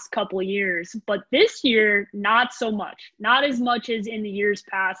last couple of years. But this year, not so much. Not as much as in the years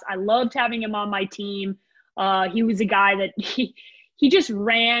past. I loved having him on my team. He was a guy that he just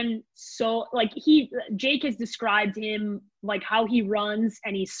ran so – like Jake has described him like how he runs,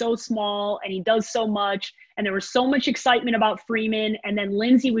 and he's so small and he does so much. And there was so much excitement about Freeman, and then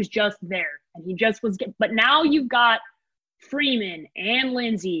Lindsay was just there. And he just was – but now you've got Freeman and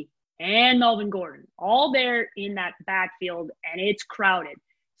Lindsay and Melvin Gordon all there in that backfield, and it's crowded.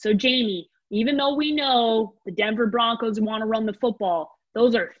 So, Jamie, even though we know the Denver Broncos want to run the football,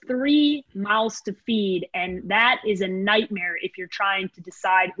 those are 3 mouths to feed, and that is a nightmare if you're trying to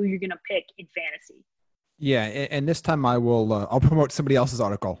decide who you're going to pick in fantasy. Yeah, and this time I'll promote somebody else's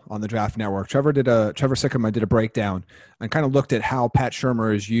article on the Draft Network. Trevor Sikkema did a breakdown and kind of looked at how Pat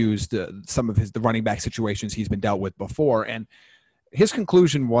Shurmur has used some of the running back situations he's been dealt with before, and his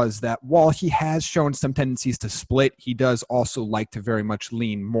conclusion was that while he has shown some tendencies to split, he does also like to very much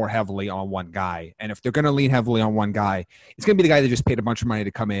lean more heavily on one guy. And if they're going to lean heavily on one guy, it's going to be the guy that just paid a bunch of money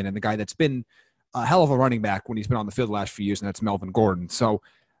to come in, and the guy that's been a hell of a running back when he's been on the field the last few years, and that's Melvin Gordon. So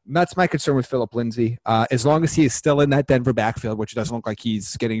that's my concern with Phillip Lindsay. As long as he is still in that Denver backfield, which doesn't look like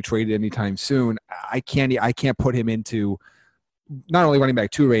he's getting traded anytime soon, I can't put him into not only running back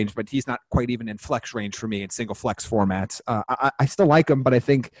 2 range, but he's not quite even in flex range for me in single flex formats. I still like him, but I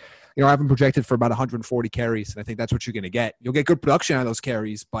think, I have him projected for about 140 carries, and I think that's what you're going to get. You'll get good production out of those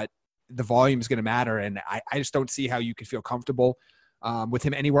carries, but the volume is going to matter, and I just don't see how you can feel comfortable with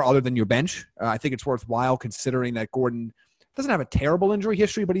him anywhere other than your bench. I think it's worthwhile considering that Gordon doesn't have a terrible injury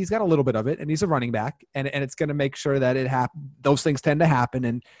history, but he's got a little bit of it, and he's a running back, and it's going to make sure that those things tend to happen.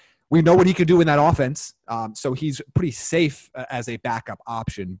 And we know what he could do in that offense. So he's pretty safe as a backup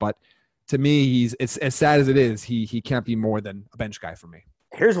option. But to me, it's as sad as it is, he can't be more than a bench guy for me.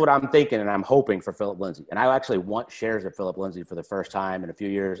 Here's what I'm thinking, and I'm hoping for Phillip Lindsay. And I actually want shares of Phillip Lindsay for the first time in a few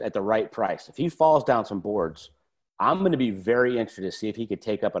years at the right price. If he falls down some boards, I'm going to be very interested to see if he could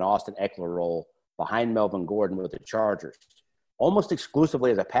take up an Austin Eckler role behind Melvin Gordon with the Chargers, almost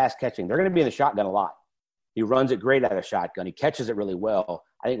exclusively as a pass catching. They're going to be in the shotgun a lot. He runs it great out of shotgun. He catches it really well.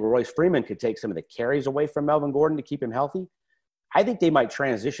 I think Royce Freeman could take some of the carries away from Melvin Gordon to keep him healthy. I think they might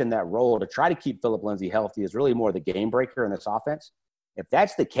transition that role to try to keep Phillip Lindsay healthy as really more the game breaker in this offense. If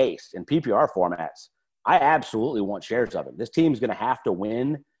that's the case in PPR formats, I absolutely want shares of him. This team's going to have to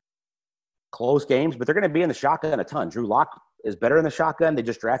win close games, but they're going to be in the shotgun a ton. Drew Lock is better in the shotgun. They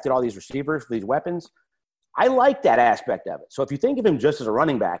just drafted all these receivers for these weapons. I like that aspect of it. So if you think of him just as a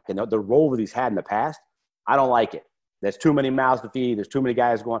running back and the role that he's had in the past, I don't like it. There's too many mouths to feed. There's too many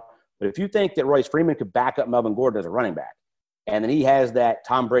guys going. But if you think that Royce Freeman could back up Melvin Gordon as a running back, and then he has that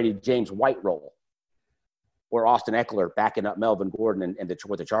Tom Brady, James White role, or Austin Eckler backing up Melvin Gordon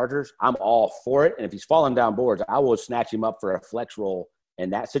with the Chargers, I'm all for it. And if he's falling down boards, I will snatch him up for a flex role in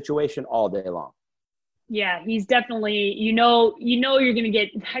that situation all day long. Yeah, he's definitely, you know you're going to get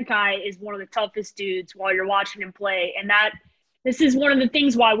 – that guy is one of the toughest dudes while you're watching him play. And this is one of the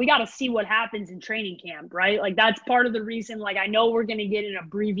things why we got to see what happens in training camp, right? Like, that's part of the reason. Like, I know we're going to get an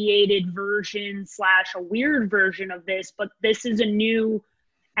abbreviated version / a weird version of this, but this is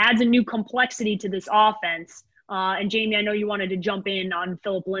adds a new complexity to this offense. And Jamie, I know you wanted to jump in on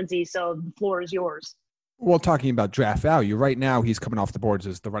Phillip Lindsay, so the floor is yours. Well, talking about draft value, right now he's coming off the boards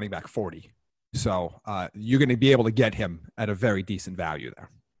as the running back 40. So you're going to be able to get him at a very decent value there.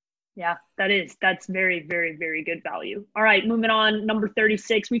 Yeah, that's very, very, very good value. All right, moving on, number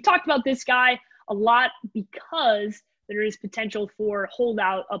 36. We talked about this guy a lot because there is potential for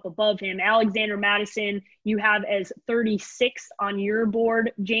holdout up above him. Alexander Mattison, you have as 36 on your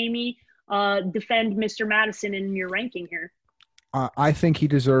board, Jamie. Defend Mr. Mattison in your ranking here. I think he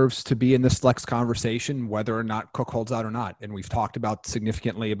deserves to be in this flex conversation, whether or not Cook holds out or not. And we've talked about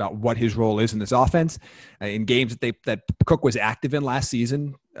significantly about what his role is in this offense. In games that Cook was active in last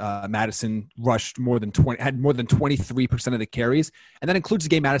season, Mattison had more than 23% of the carries. And that includes the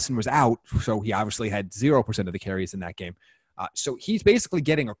game Mattison was out. So he obviously had 0% of the carries in that game. So he's basically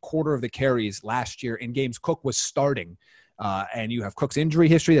getting a quarter of the carries last year in games Cook was starting. And you have Cook's injury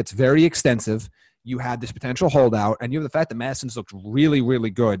history that's very extensive. You had this potential holdout, and you have the fact that Madison's looked really, really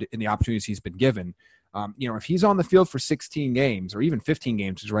good in the opportunities he's been given. If he's on the field for 16 games or even 15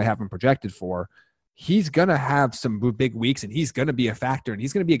 games, which is what I have him projected for, he's going to have some big weeks, and he's going to be a factor, and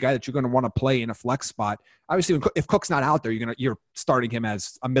he's going to be a guy that you're going to want to play in a flex spot. Obviously, if Cook's not out there, you're starting him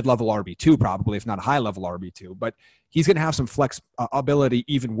as a mid-level RB2 probably, if not a high-level RB2. But he's going to have some flex ability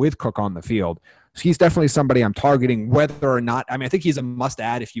even with Cook on the field. So he's definitely somebody I'm targeting, whether or not – I think he's a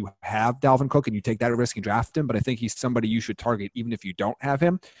must-add if you have Dalvin Cook and you take that risk and draft him, but I think he's somebody you should target even if you don't have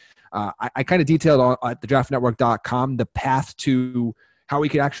him. I kind of detailed at thedraftnetwork.com the path to how he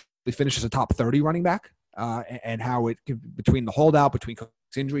could actually finish as a top 30 running back and how it – between the holdout, between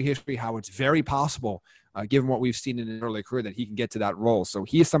Cook's injury history, how it's very possible, given what we've seen in an early career, that he can get to that role. So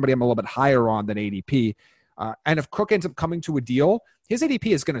he is somebody I'm a little bit higher on than ADP. And if Cook ends up coming to a deal, his ADP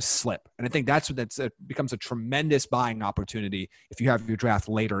is going to slip. And I think that's becomes a tremendous buying opportunity if you have your draft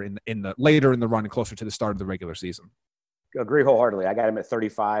later in the run and closer to the start of the regular season. Agree wholeheartedly. I got him at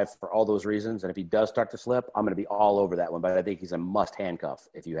 35 for all those reasons. And if he does start to slip, I'm going to be all over that one. But I think he's a must handcuff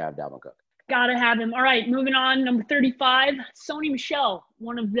if you have Dalvin Cook. Gotta have him. All right, moving on. Number 35, Sony Michel,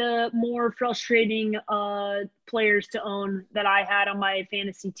 one of the more frustrating players to own that I had on my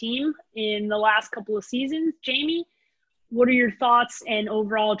fantasy team in the last couple of seasons. Jamie, what are your thoughts and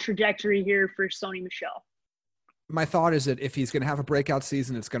overall trajectory here for Sony Michel? My thought is that if he's going to have a breakout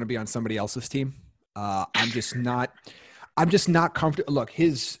season, it's going to be on somebody else's team. I'm just not comfortable. Look,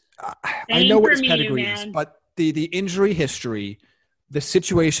 I know what his pedigree is, but the injury history, the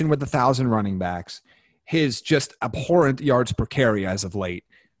situation with 1,000 running backs, his just abhorrent yards per carry as of late.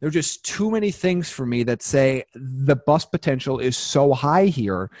 There are just too many things for me that say the bust potential is so high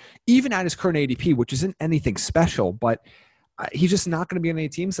here, even at his current ADP, which isn't anything special, but he's just not going to be on any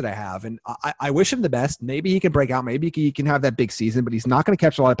teams that I have. And I wish him the best. Maybe he can break out. Maybe he can have that big season, but he's not going to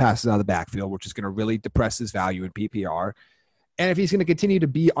catch a lot of passes out of the backfield, which is going to really depress his value in PPR. And if he's going to continue to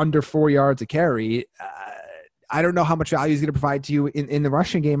be under 4 yards a carry, I don't know how much value he's going to provide to you in the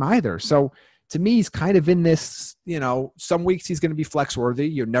rushing game either. So to me, he's kind of in this, some weeks he's going to be flex worthy.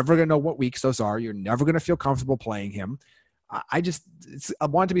 You're never going to know what weeks those are. You're never going to feel comfortable playing him. I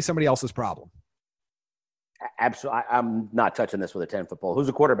want it to be somebody else's problem. Absolutely. I'm not touching this with a 10-foot pole. Who's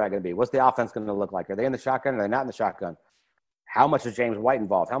the quarterback going to be? What's the offense going to look like? Are they in the shotgun? Are they not in the shotgun? How much is James White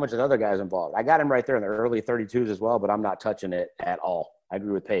involved? How much is other guys involved? I got him right there in the early 32s as well, but I'm not touching it at all. I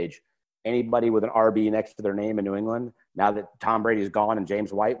agree with Paige. Anybody with an RB next to their name in New England, now that Tom Brady's gone and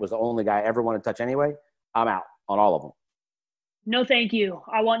James White was the only guy I ever wanted to touch anyway, I'm out on all of them. No, thank you.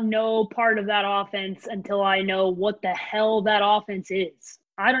 I want no part of that offense until I know what the hell that offense is.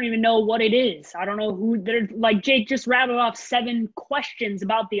 I don't even know what it is. I don't know who they're like. Jake just rattled off 7 questions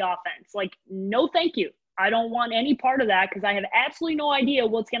about the offense. Like, no, thank you. I don't want any part of that because I have absolutely no idea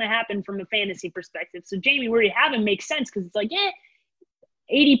what's going to happen from a fantasy perspective. So, Jamie, where you have him makes sense because it's like,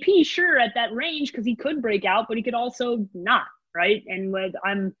 ADP, sure, at that range because he could break out, but he could also not, right? And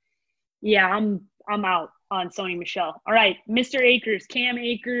I'm out on Sony Michel. All right, Mr. Akers, Cam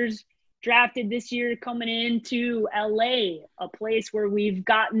Akers, drafted this year coming into LA, a place where we've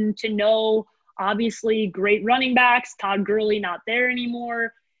gotten to know, obviously, great running backs. Todd Gurley not there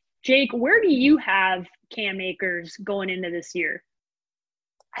anymore. Jake, where do you have Cam Akers going into this year?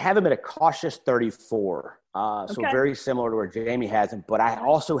 I have him at a cautious 34. So very similar to where Jamie has him, but I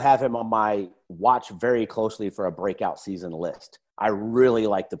also have him on my watch very closely for a breakout season list. I really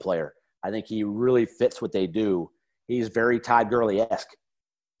like the player. I think he really fits what they do. He's very Todd Gurley-esque.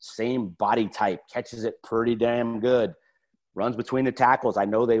 Same body type, catches it pretty damn good, runs between the tackles. I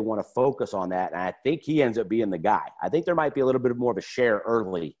know they want to focus on that, and I think he ends up being the guy. I think there might be a little bit more of a share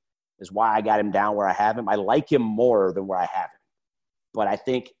early is why I got him down where I have him. I like him more than where I have him. But I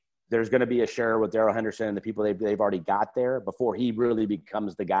think there's going to be a share with Darrell Henderson and the people they've already got there before he really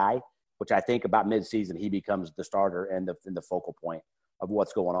becomes the guy, which I think about midseason he becomes the starter and the focal point of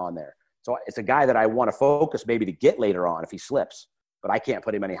what's going on there. So it's a guy that I want to focus maybe to get later on if he slips. But I can't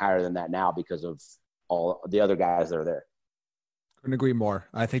put him any higher than that now because of all the other guys that are there. Couldn't agree more.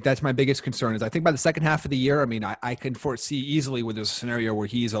 I think that's my biggest concern is I think by the second half of the year, I mean, I can foresee easily with this scenario where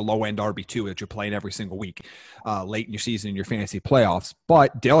he's a low-end RB2 that you're playing every single week late in your season in your fantasy playoffs.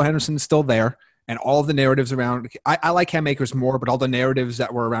 But Darrell Henderson's still there, and all of the narratives around – I like Cam Akers more, but all the narratives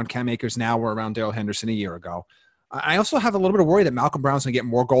that were around Cam Akers now were around Darrell Henderson a year ago. I also have a little bit of worry that Malcolm Brown's going to get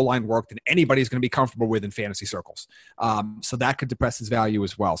more goal line work than anybody's going to be comfortable with in fantasy circles. So that could depress his value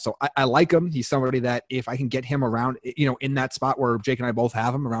as well. So I like him. He's somebody that if I can get him around, in that spot where Jake and I both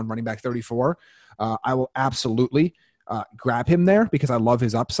have him around running back 34, I will absolutely grab him there because I love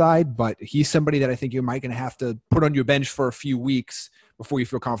his upside. But he's somebody that I think you might going to have to put on your bench for a few weeks before you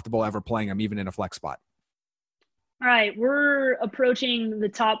feel comfortable ever playing him, even in a flex spot. All right, we're approaching the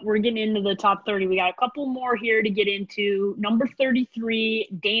top. We're getting into the top 30. We got a couple more here to get into. Number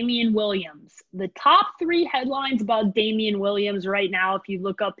 33, Damian Williams. The top 3 headlines about Damian Williams right now, if you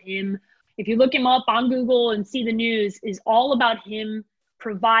look him up on Google and see the news, is all about him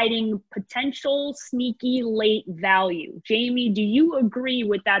providing potential sneaky late value. Jamie, do you agree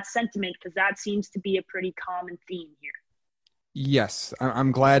with that sentiment? Because that seems to be a pretty common theme here. Yes,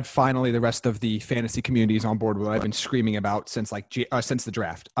 I'm glad finally the rest of the fantasy community is on board with what I've been screaming about since the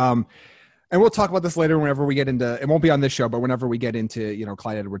draft. And we'll talk about this later whenever we get into – it won't be on this show, but whenever we get into,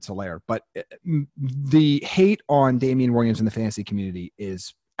 Clyde Edwards-Helaire. But the hate on Damian Williams in the fantasy community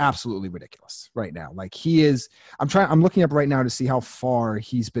is absolutely ridiculous right now. Like he is – I'm looking up right now to see how far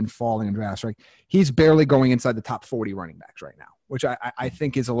he's been falling in drafts. Right, he's barely going inside the top 40 running backs right now, which I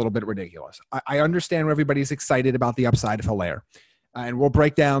think is a little bit ridiculous. I understand where everybody's excited about the upside of Helaire. And we'll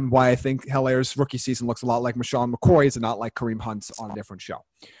break down why I think Helaire's rookie season looks a lot like Marshawn McCoy's and not like Kareem Hunt's on a different show.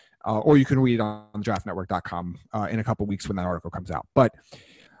 Or you can read it on draftnetwork.com in a couple weeks when that article comes out. But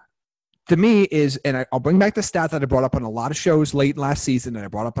to me and I'll bring back the stat that I brought up on a lot of shows late last season and I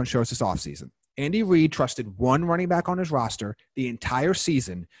brought up on shows this offseason. Andy Reid trusted one running back on his roster the entire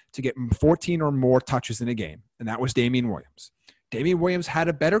season to get 14 or more touches in a game, and that was Damian Williams. Damian Williams had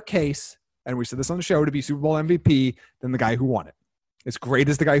a better case, and we said this on the show, to be Super Bowl MVP than the guy who won it. As great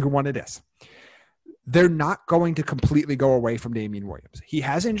as the guy who won it is. They're not going to completely go away from Damian Williams. He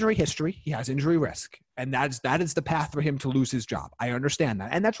has injury history. He has injury risk. And that is the path for him to lose his job. I understand that.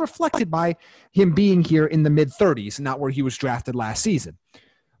 And that's reflected by him being here in the mid-30s, not where he was drafted last season.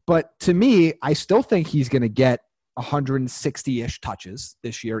 But to me, I still think he's going to get 160-ish touches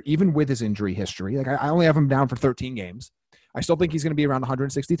this year, even with his injury history. Like I only have him down for 13 games. I still think he's going to be around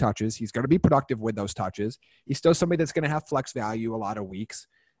 160 touches. He's going to be productive with those touches. He's still somebody that's going to have flex value a lot of weeks.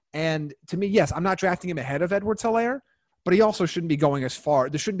 And to me, yes, I'm not drafting him ahead of Edwards-Helaire, but he also shouldn't be going as far.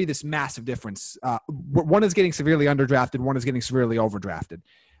 There shouldn't be this massive difference. One is getting severely underdrafted. One is getting severely overdrafted.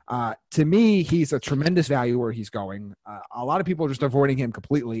 To me, he's a tremendous value where he's going. A lot of people are just avoiding him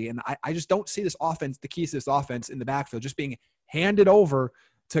completely. And I just don't see this offense, the keys to this offense in the backfield, just being handed over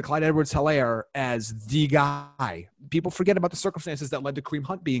to Clyde Edwards-Helaire as the guy. People forget about the circumstances that led to Kareem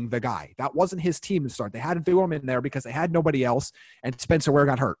Hunt being the guy. That wasn't his team to start. They had Vigum in there because they had nobody else, and Spencer Ware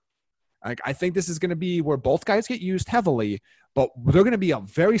got hurt. I think this is going to be where both guys get used heavily, but they're going to be a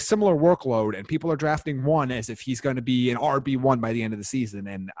very similar workload, and people are drafting one as if he's going to be an RB1 by the end of the season,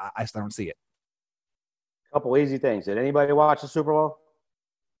 and I still don't see it. Couple easy things. Did anybody watch the Super Bowl?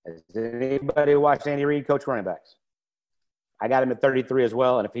 Did anybody watch Andy Reid coach running backs? I got him at 33 as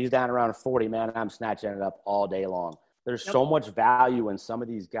well, and if he's down around 40, man, I'm snatching it up all day long. There's so much value in some of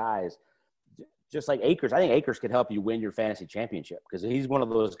these guys, just like Akers. I think Akers could help you win your fantasy championship because he's one of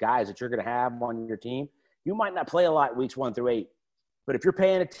those guys that you're going to have on your team. You might not play a lot weeks 1 through 8, but if you're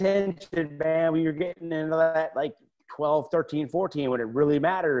paying attention, man, when you're getting into that like 12, 13, 14, when it really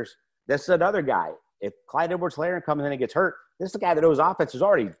matters, that's another guy. If Clyde Edwards-Helaire comes in and gets hurt, this is a guy that knows offense is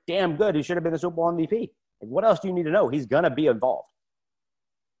already damn good. He should have been the Super Bowl MVP. Like, what else do you need to know? He's going to be involved.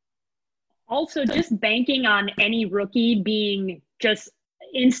 Also, just banking on any rookie being just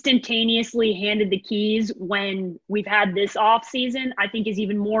instantaneously handed the keys when we've had this offseason, I think is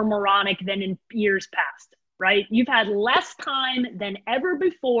even more moronic than in years past, right? You've had less time than ever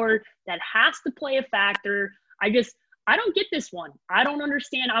before. That has to play a factor. I don't get this one. I don't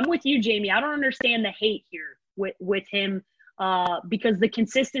understand. I'm with you, Jamie. I don't understand the hate here with him. Because the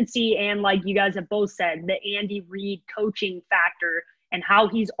consistency and, like you guys have both said, the Andy Reid coaching factor and how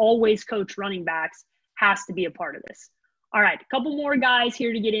he's always coached running backs has to be a part of this. All right, a couple more guys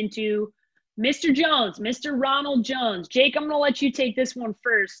here to get into. Mr. Jones, Mr. Ronald Jones. Jake, I'm going to let you take this one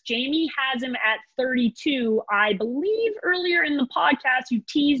first. Jamie has him at 32. I believe earlier in the podcast you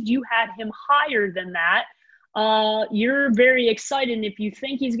teased you had him higher than that. You're very excited, and if you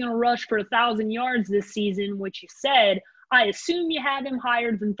think he's going to rush for 1,000 yards this season, which you said – I assume you have him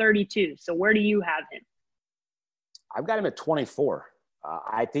higher than 32. So where do you have him? I've got him at 24.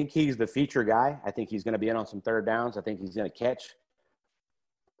 I think he's the feature guy. I think he's going to be in on some third downs. I think he's going to catch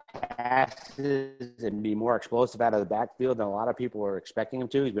passes and be more explosive out of the backfield than a lot of people are expecting him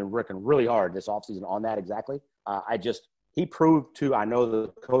to. He's been working really hard this offseason on that exactly. He proved to, I know,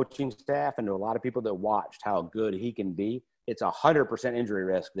 the coaching staff and to a lot of people that watched how good he can be. It's 100% injury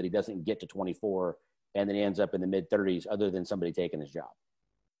risk that he doesn't get to 24 and then he ends up in the mid-30s other than somebody taking his job.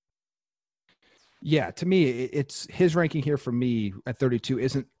 Yeah, to me, it's his ranking here for me at 32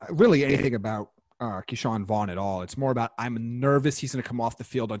 isn't really anything about Keyshawn Vaughn at all. It's more about I'm nervous he's going to come off the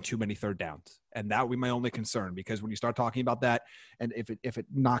field on too many third downs. And that would be my only concern because when you start talking about that and if it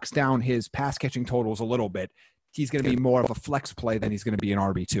knocks down his pass-catching totals a little bit, he's going to be more of a flex play than he's going to be an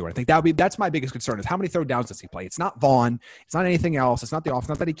RB2. I think that's my biggest concern is how many third downs does he play? It's not Vaughn. It's not anything else. It's not the offense.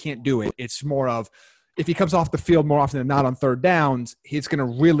 Not that he can't do it. It's more of if he comes off the field more often than not on third downs, he's going to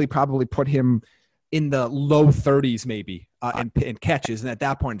really probably put him in the low 30s maybe in catches. And at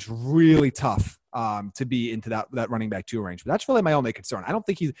that point, it's really tough to be into that running back 2 range. But that's really my only concern. I don't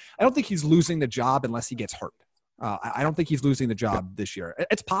think he's losing the job unless he gets hurt. I don't think he's losing the job this year.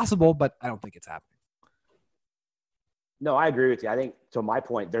 It's possible, but I don't think it's happening. No, I agree with you. I think, to my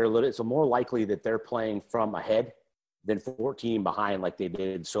point, it's more likely that they're playing from ahead than 14 behind like they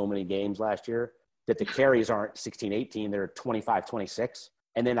did so many games last year, that the carries aren't 16, 18, they're 25, 26.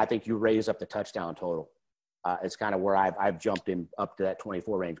 And then I think you raise up the touchdown total. It's kind of where I've jumped him up to that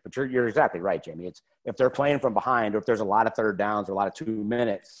 24 range. But you're exactly right, Jamie. It's if they're playing from behind or if there's a lot of third downs or a lot of 2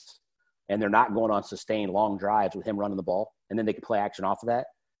 minutes and they're not going on sustained long drives with him running the ball and then they can play action off of that,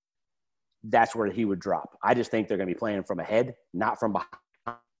 that's where he would drop. I just think they're going to be playing from ahead, not from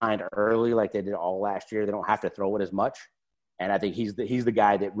behind early like they did all last year. They don't have to throw it as much. And I think he's the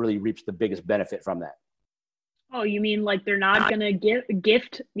guy that really reaps the biggest benefit from that. Oh, you mean like they're not going to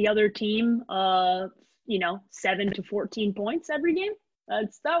gift the other team, 7 to 14 points every game?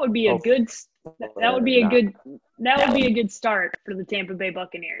 That would be a good start for the Tampa Bay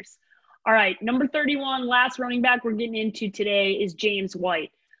Buccaneers. All right, number 31, last running back we're getting into today is James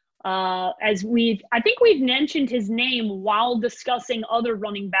White. I think we've mentioned his name while discussing other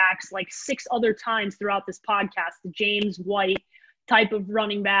running backs like 6 other times throughout this podcast, the James White type of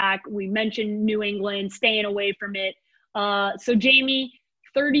running back. We mentioned New England, staying away from it. So Jamie,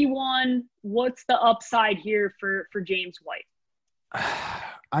 31, what's the upside here for James White?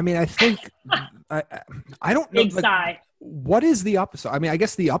 I mean, I think I don't know. Big sigh. What is the upside? I mean, I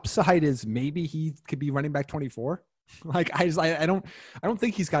guess the upside is maybe he could be running back 24. Like I don't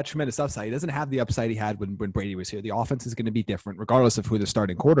think he's got tremendous upside. He doesn't have the upside he had when Brady was here. The offense is going to be different regardless of who the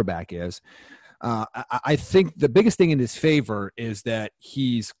starting quarterback is. I think the biggest thing in his favor is that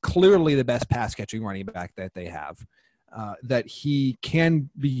he's clearly the best pass catching running back that they have. that he can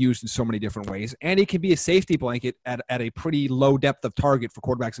be used in so many different ways, and he can be a safety blanket at a pretty low depth of target for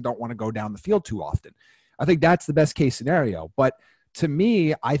quarterbacks that don't want to go down the field too often. I think that's the best case scenario. But to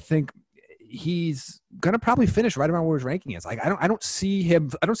me, I think he's going to probably finish right around where his ranking is. Like, I don't see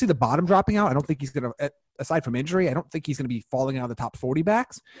the bottom dropping out. I don't think he's going to, aside from injury, I don't think he's going to be falling out of the top 40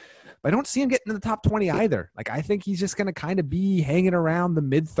 backs, but I don't see him getting in the top 20 either. Like, I think he's just going to kind of be hanging around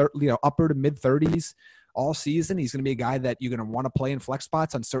the upper to mid 30s all season. He's going to be a guy that you're going to want to play in flex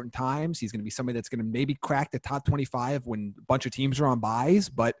spots on certain times. He's going to be somebody that's going to maybe crack the top 25 when a bunch of teams are on buys,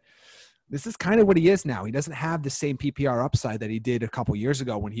 but this is kind of what he is now. He doesn't have the same PPR upside that he did a couple years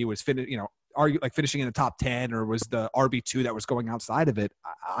ago when he was finishing in the top 10 or was the RB2 that was going outside of it.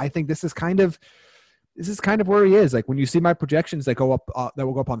 I think this is kind of where he is. Like, when you see my projections that go up, that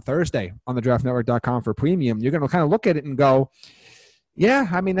will go up on Thursday on the draftnetwork.com for premium, you're going to kind of look at it and go, yeah,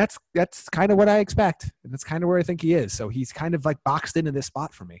 I mean, that's kind of what I expect. And that's kind of where I think he is. So he's kind of like boxed into this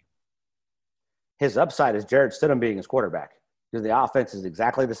spot for me. His upside is Jarrett Stidham being his quarterback, because the offense is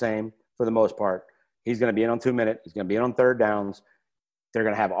exactly the same for the most part. He's going to be in on 2 minute. He's going to be in on third downs. They're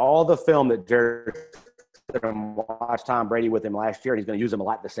going to have all the film that Jarrett Stidham watched Tom Brady with him last year, and he's going to use him a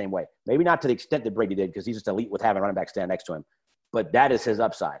lot the same way. Maybe not to the extent that Brady did, because he's just elite with having running back stand next to him. But that is his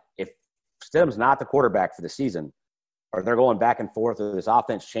upside. If Stidham's not the quarterback for the season, or they're going back and forth, or this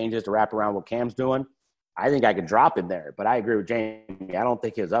offense changes to wrap around what Cam's doing, I think I could drop him there. But I agree with Jamie. I don't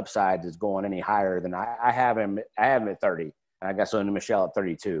think his upside is going any higher than I have him. I have him at 30, and I got Sony Michel at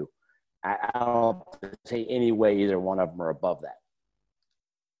 32. I don't see any way either one of them are above that.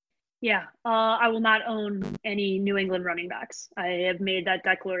 Yeah, I will not own any New England running backs. I have made that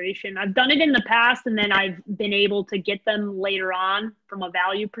declaration. I've done it in the past, and then I've been able to get them later on from a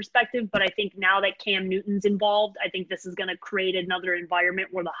value perspective. But I think now that Cam Newton's involved, I think this is going to create another environment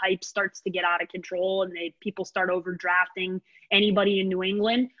where the hype starts to get out of control and people start overdrafting anybody in New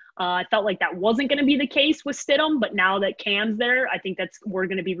England. I felt like that wasn't going to be the case with Stidham, but now that Cam's there, I think we're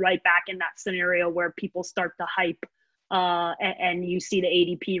going to be right back in that scenario where people start to hype. And you see the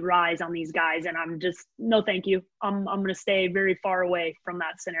ADP rise on these guys, and I'm just, no, thank you. I'm going to stay very far away from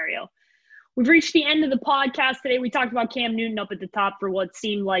that scenario. We've reached the end of the podcast today. We talked about Cam Newton up at the top for what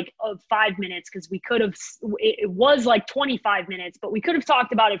seemed like 5 minutes, because it was like 25 minutes, but we could have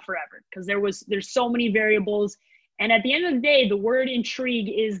talked about it forever because there's so many variables. And at the end of the day, the word intrigue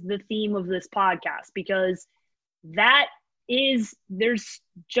is the theme of this podcast, because there's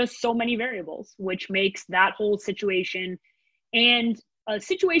just so many variables, which makes that whole situation, and a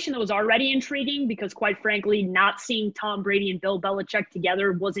situation that was already intriguing, because quite frankly, not seeing Tom Brady and Bill Belichick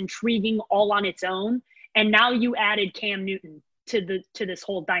together was intriguing all on its own. And now you added Cam Newton to this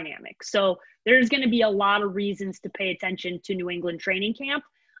whole dynamic. So there's going to be a lot of reasons to pay attention to New England training camp.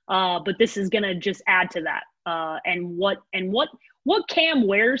 But this is going to just add to that. And what Cam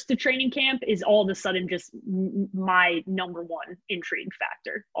wears to training camp is all of a sudden just my number one intrigue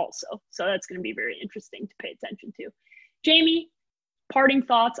factor also. So that's going to be very interesting to pay attention to. Jamie, parting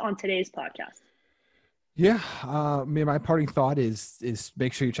thoughts on today's podcast? Yeah, my parting thought is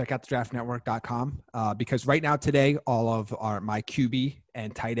make sure you check out thedraftnetwork.com because right now today, all of my QB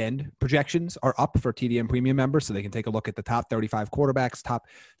and tight end projections are up for TDM premium members, so they can take a look at the top 35 quarterbacks, top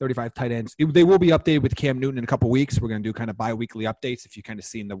 35 tight ends. They will be updated with Cam Newton in a couple weeks. We're going to do kind of bi-weekly updates. If you kind of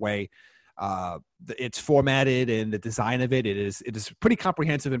seen the way it's formatted and the design of it, it is pretty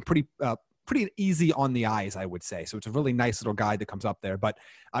comprehensive and pretty easy on the eyes, I would say. So it's a really nice little guide that comes up there, but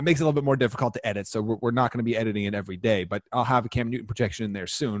it makes it a little bit more difficult to edit. So we're not going to be editing it every day, but I'll have a Cam Newton projection in there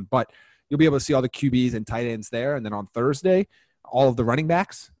soon. But you'll be able to see all the QBs and tight ends there. And then on Thursday, all of the running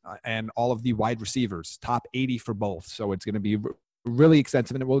backs and all of the wide receivers, top 80 for both. So it's going to be really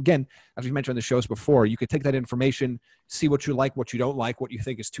extensive. And well, again, as we mentioned on the shows before, you could take that information, see what you like, what you don't like, what you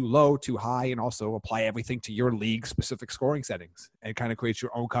think is too low, too high, and also apply everything to your league specific scoring settings and kind of create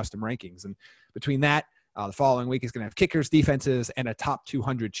your own custom rankings. And between that, the following week is going to have kickers, defenses, and a top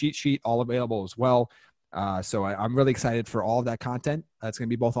 200 cheat sheet all available as well. So I'm really excited for all of that content. It's going to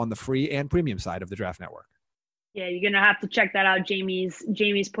be both on the free and premium side of the Draft Network. Yeah, you're going to have to check that out.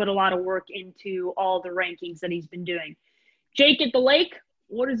 Jamie's put a lot of work into all the rankings that he's been doing. Jake at the Lake,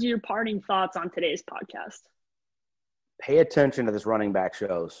 what is your parting thoughts on today's podcast? Pay attention to this running back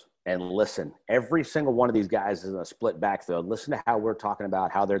shows and listen. Every single one of these guys is in a split backfield. Listen to how we're talking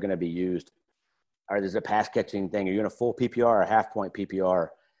about how they're going to be used. Or there's a pass catching thing. Are you in a full PPR or a half point PPR?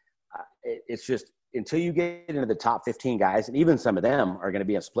 It's just until you get into the top 15 guys, and even some of them are going to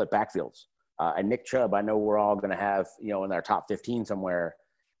be in split backfields. And Nick Chubb, I know we're all going to have, in our top 15 somewhere.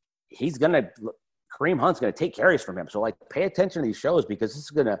 Kareem Hunt's going to take carries from him. So, pay attention to these shows because this is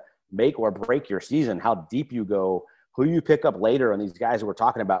going to make or break your season, how deep you go who you pick up later on these guys that we're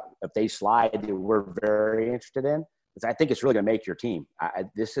talking about, if they slide, that we're very interested in, because I think it's really going to make your team.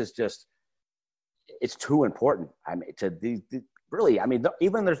 This is just, it's too important. I mean,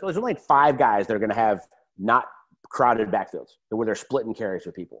 even there's only 5 guys that are going to have not crowded backfields where they're splitting carries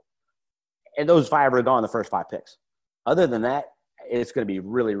with people. And those 5 are gone the first 5 picks. Other than that, it's going to be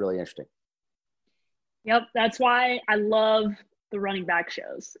really, really interesting. Yep. That's why I love the running back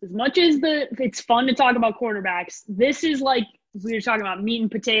shows. As much as it's fun to talk about quarterbacks, this is like we were talking about meat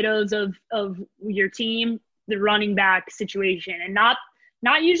and potatoes of your team, the running back situation, and not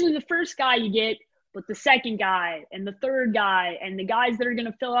usually the first guy you get, but the second guy and the third guy and the guys that are going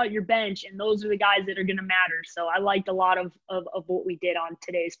to fill out your bench. And those are the guys that are going to matter. So I liked a lot of what we did on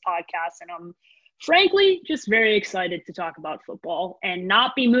today's podcast. And I'm frankly just very excited to talk about football and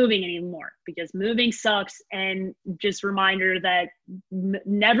not be moving anymore, because moving sucks. And just reminder that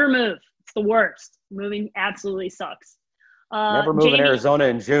never move. It's the worst. Moving absolutely sucks. Never move in Arizona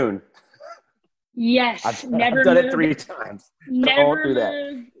in June. Yes. I've done it 3 times. Never move.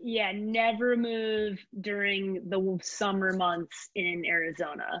 That. Yeah, never move during the summer months in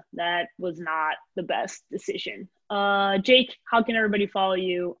Arizona. That was not the best decision. Jake, how can everybody follow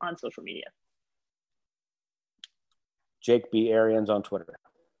you on social media? Jake B. Arians on Twitter.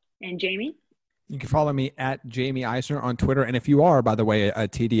 And Jamie? You can follow me at Jamie Eisner on Twitter. And if you are, by the way, a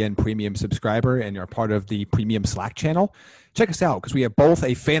TDN premium subscriber and you're part of the premium Slack channel, check us out, because we have both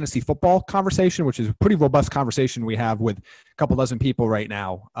a fantasy football conversation, which is a pretty robust conversation we have with a couple dozen people right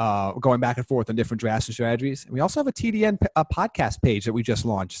now, going back and forth on different drafts and strategies. And we also have a TDN podcast page that we just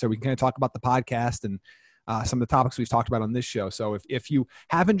launched. So we can kind of talk about the podcast and some of the topics we've talked about on this show. So if you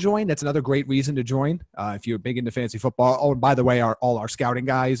haven't joined, that's another great reason to join. If you're big into fantasy football. Oh, and by the way, all our scouting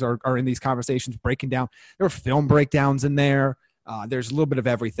guys are in these conversations breaking down. There are film breakdowns in there. There's a little bit of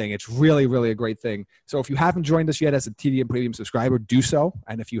everything. It's really, really a great thing. So if you haven't joined us yet as a TDN Premium subscriber, do so.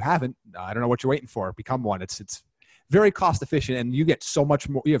 And if you haven't, I don't know what you're waiting for. Become one. It's very cost efficient, and you get so much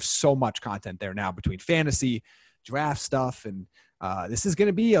more. You have so much content there now between fantasy, draft stuff, and this is going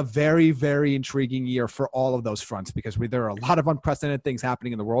to be a very, very intriguing year for all of those fronts, because there are a lot of unprecedented things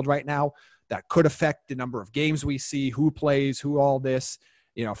happening in the world right now that could affect the number of games we see, who plays, who all this,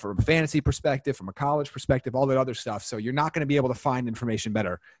 from a fantasy perspective, from a college perspective, all that other stuff. So you're not going to be able to find information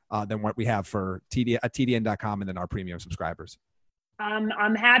better than what we have for TDN.com and then our premium subscribers.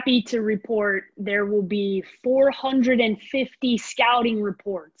 I'm happy to report there will be 450 scouting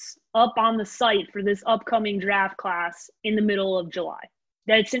reports up on the site for this upcoming draft class in the middle of July.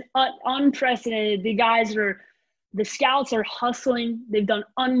 That's an unprecedented. The scouts are hustling. They've done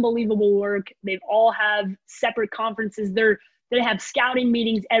unbelievable work. They've all have separate conferences. They have scouting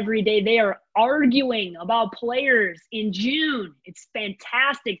meetings every day. They are arguing about players in June. It's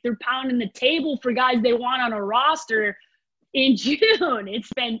fantastic. They're pounding the table for guys they want on a roster in June. It's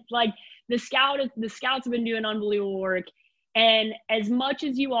been like the scouts have been doing unbelievable work. And as much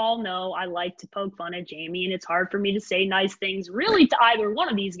as you all know, I like to poke fun at Jamie, and it's hard for me to say nice things really to either one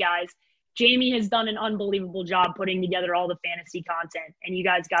of these guys. Jamie has done an unbelievable job putting together all the fantasy content, and you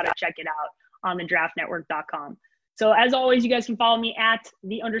guys got to check it out on the draftnetwork.com. So as always, you guys can follow me at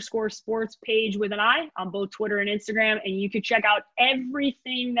 _sports page with an I on both Twitter and Instagram. And you can check out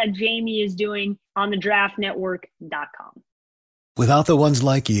everything that Jamie is doing on the draftnetwork.com. Without the ones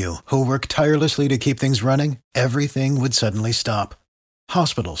like you, who work tirelessly to keep things running, everything would suddenly stop.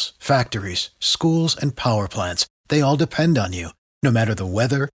 Hospitals, factories, schools, and power plants, they all depend on you. No matter the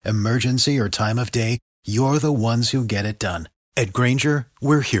weather, emergency, or time of day, you're the ones who get it done. At Grainger,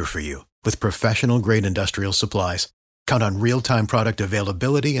 we're here for you with professional-grade industrial supplies. Count on real-time product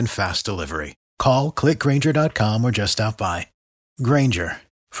availability and fast delivery. Call, clickgrainger.com, or just stop by. Grainger,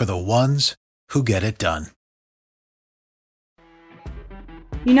 for the ones who get it done.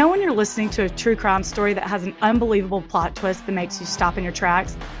 You know when you're listening to a true crime story that has an unbelievable plot twist that makes you stop in your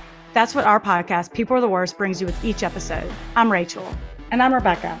tracks? That's what our podcast, People Are the Worst, brings you with each episode. I'm Rachel. And I'm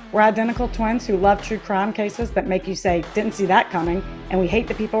Rebecca. We're identical twins who love true crime cases that make you say, didn't see that coming, and we hate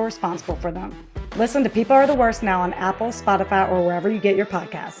the people responsible for them. Listen to People Are the Worst now on Apple, Spotify, or wherever you get your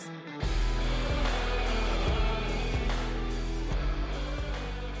podcasts.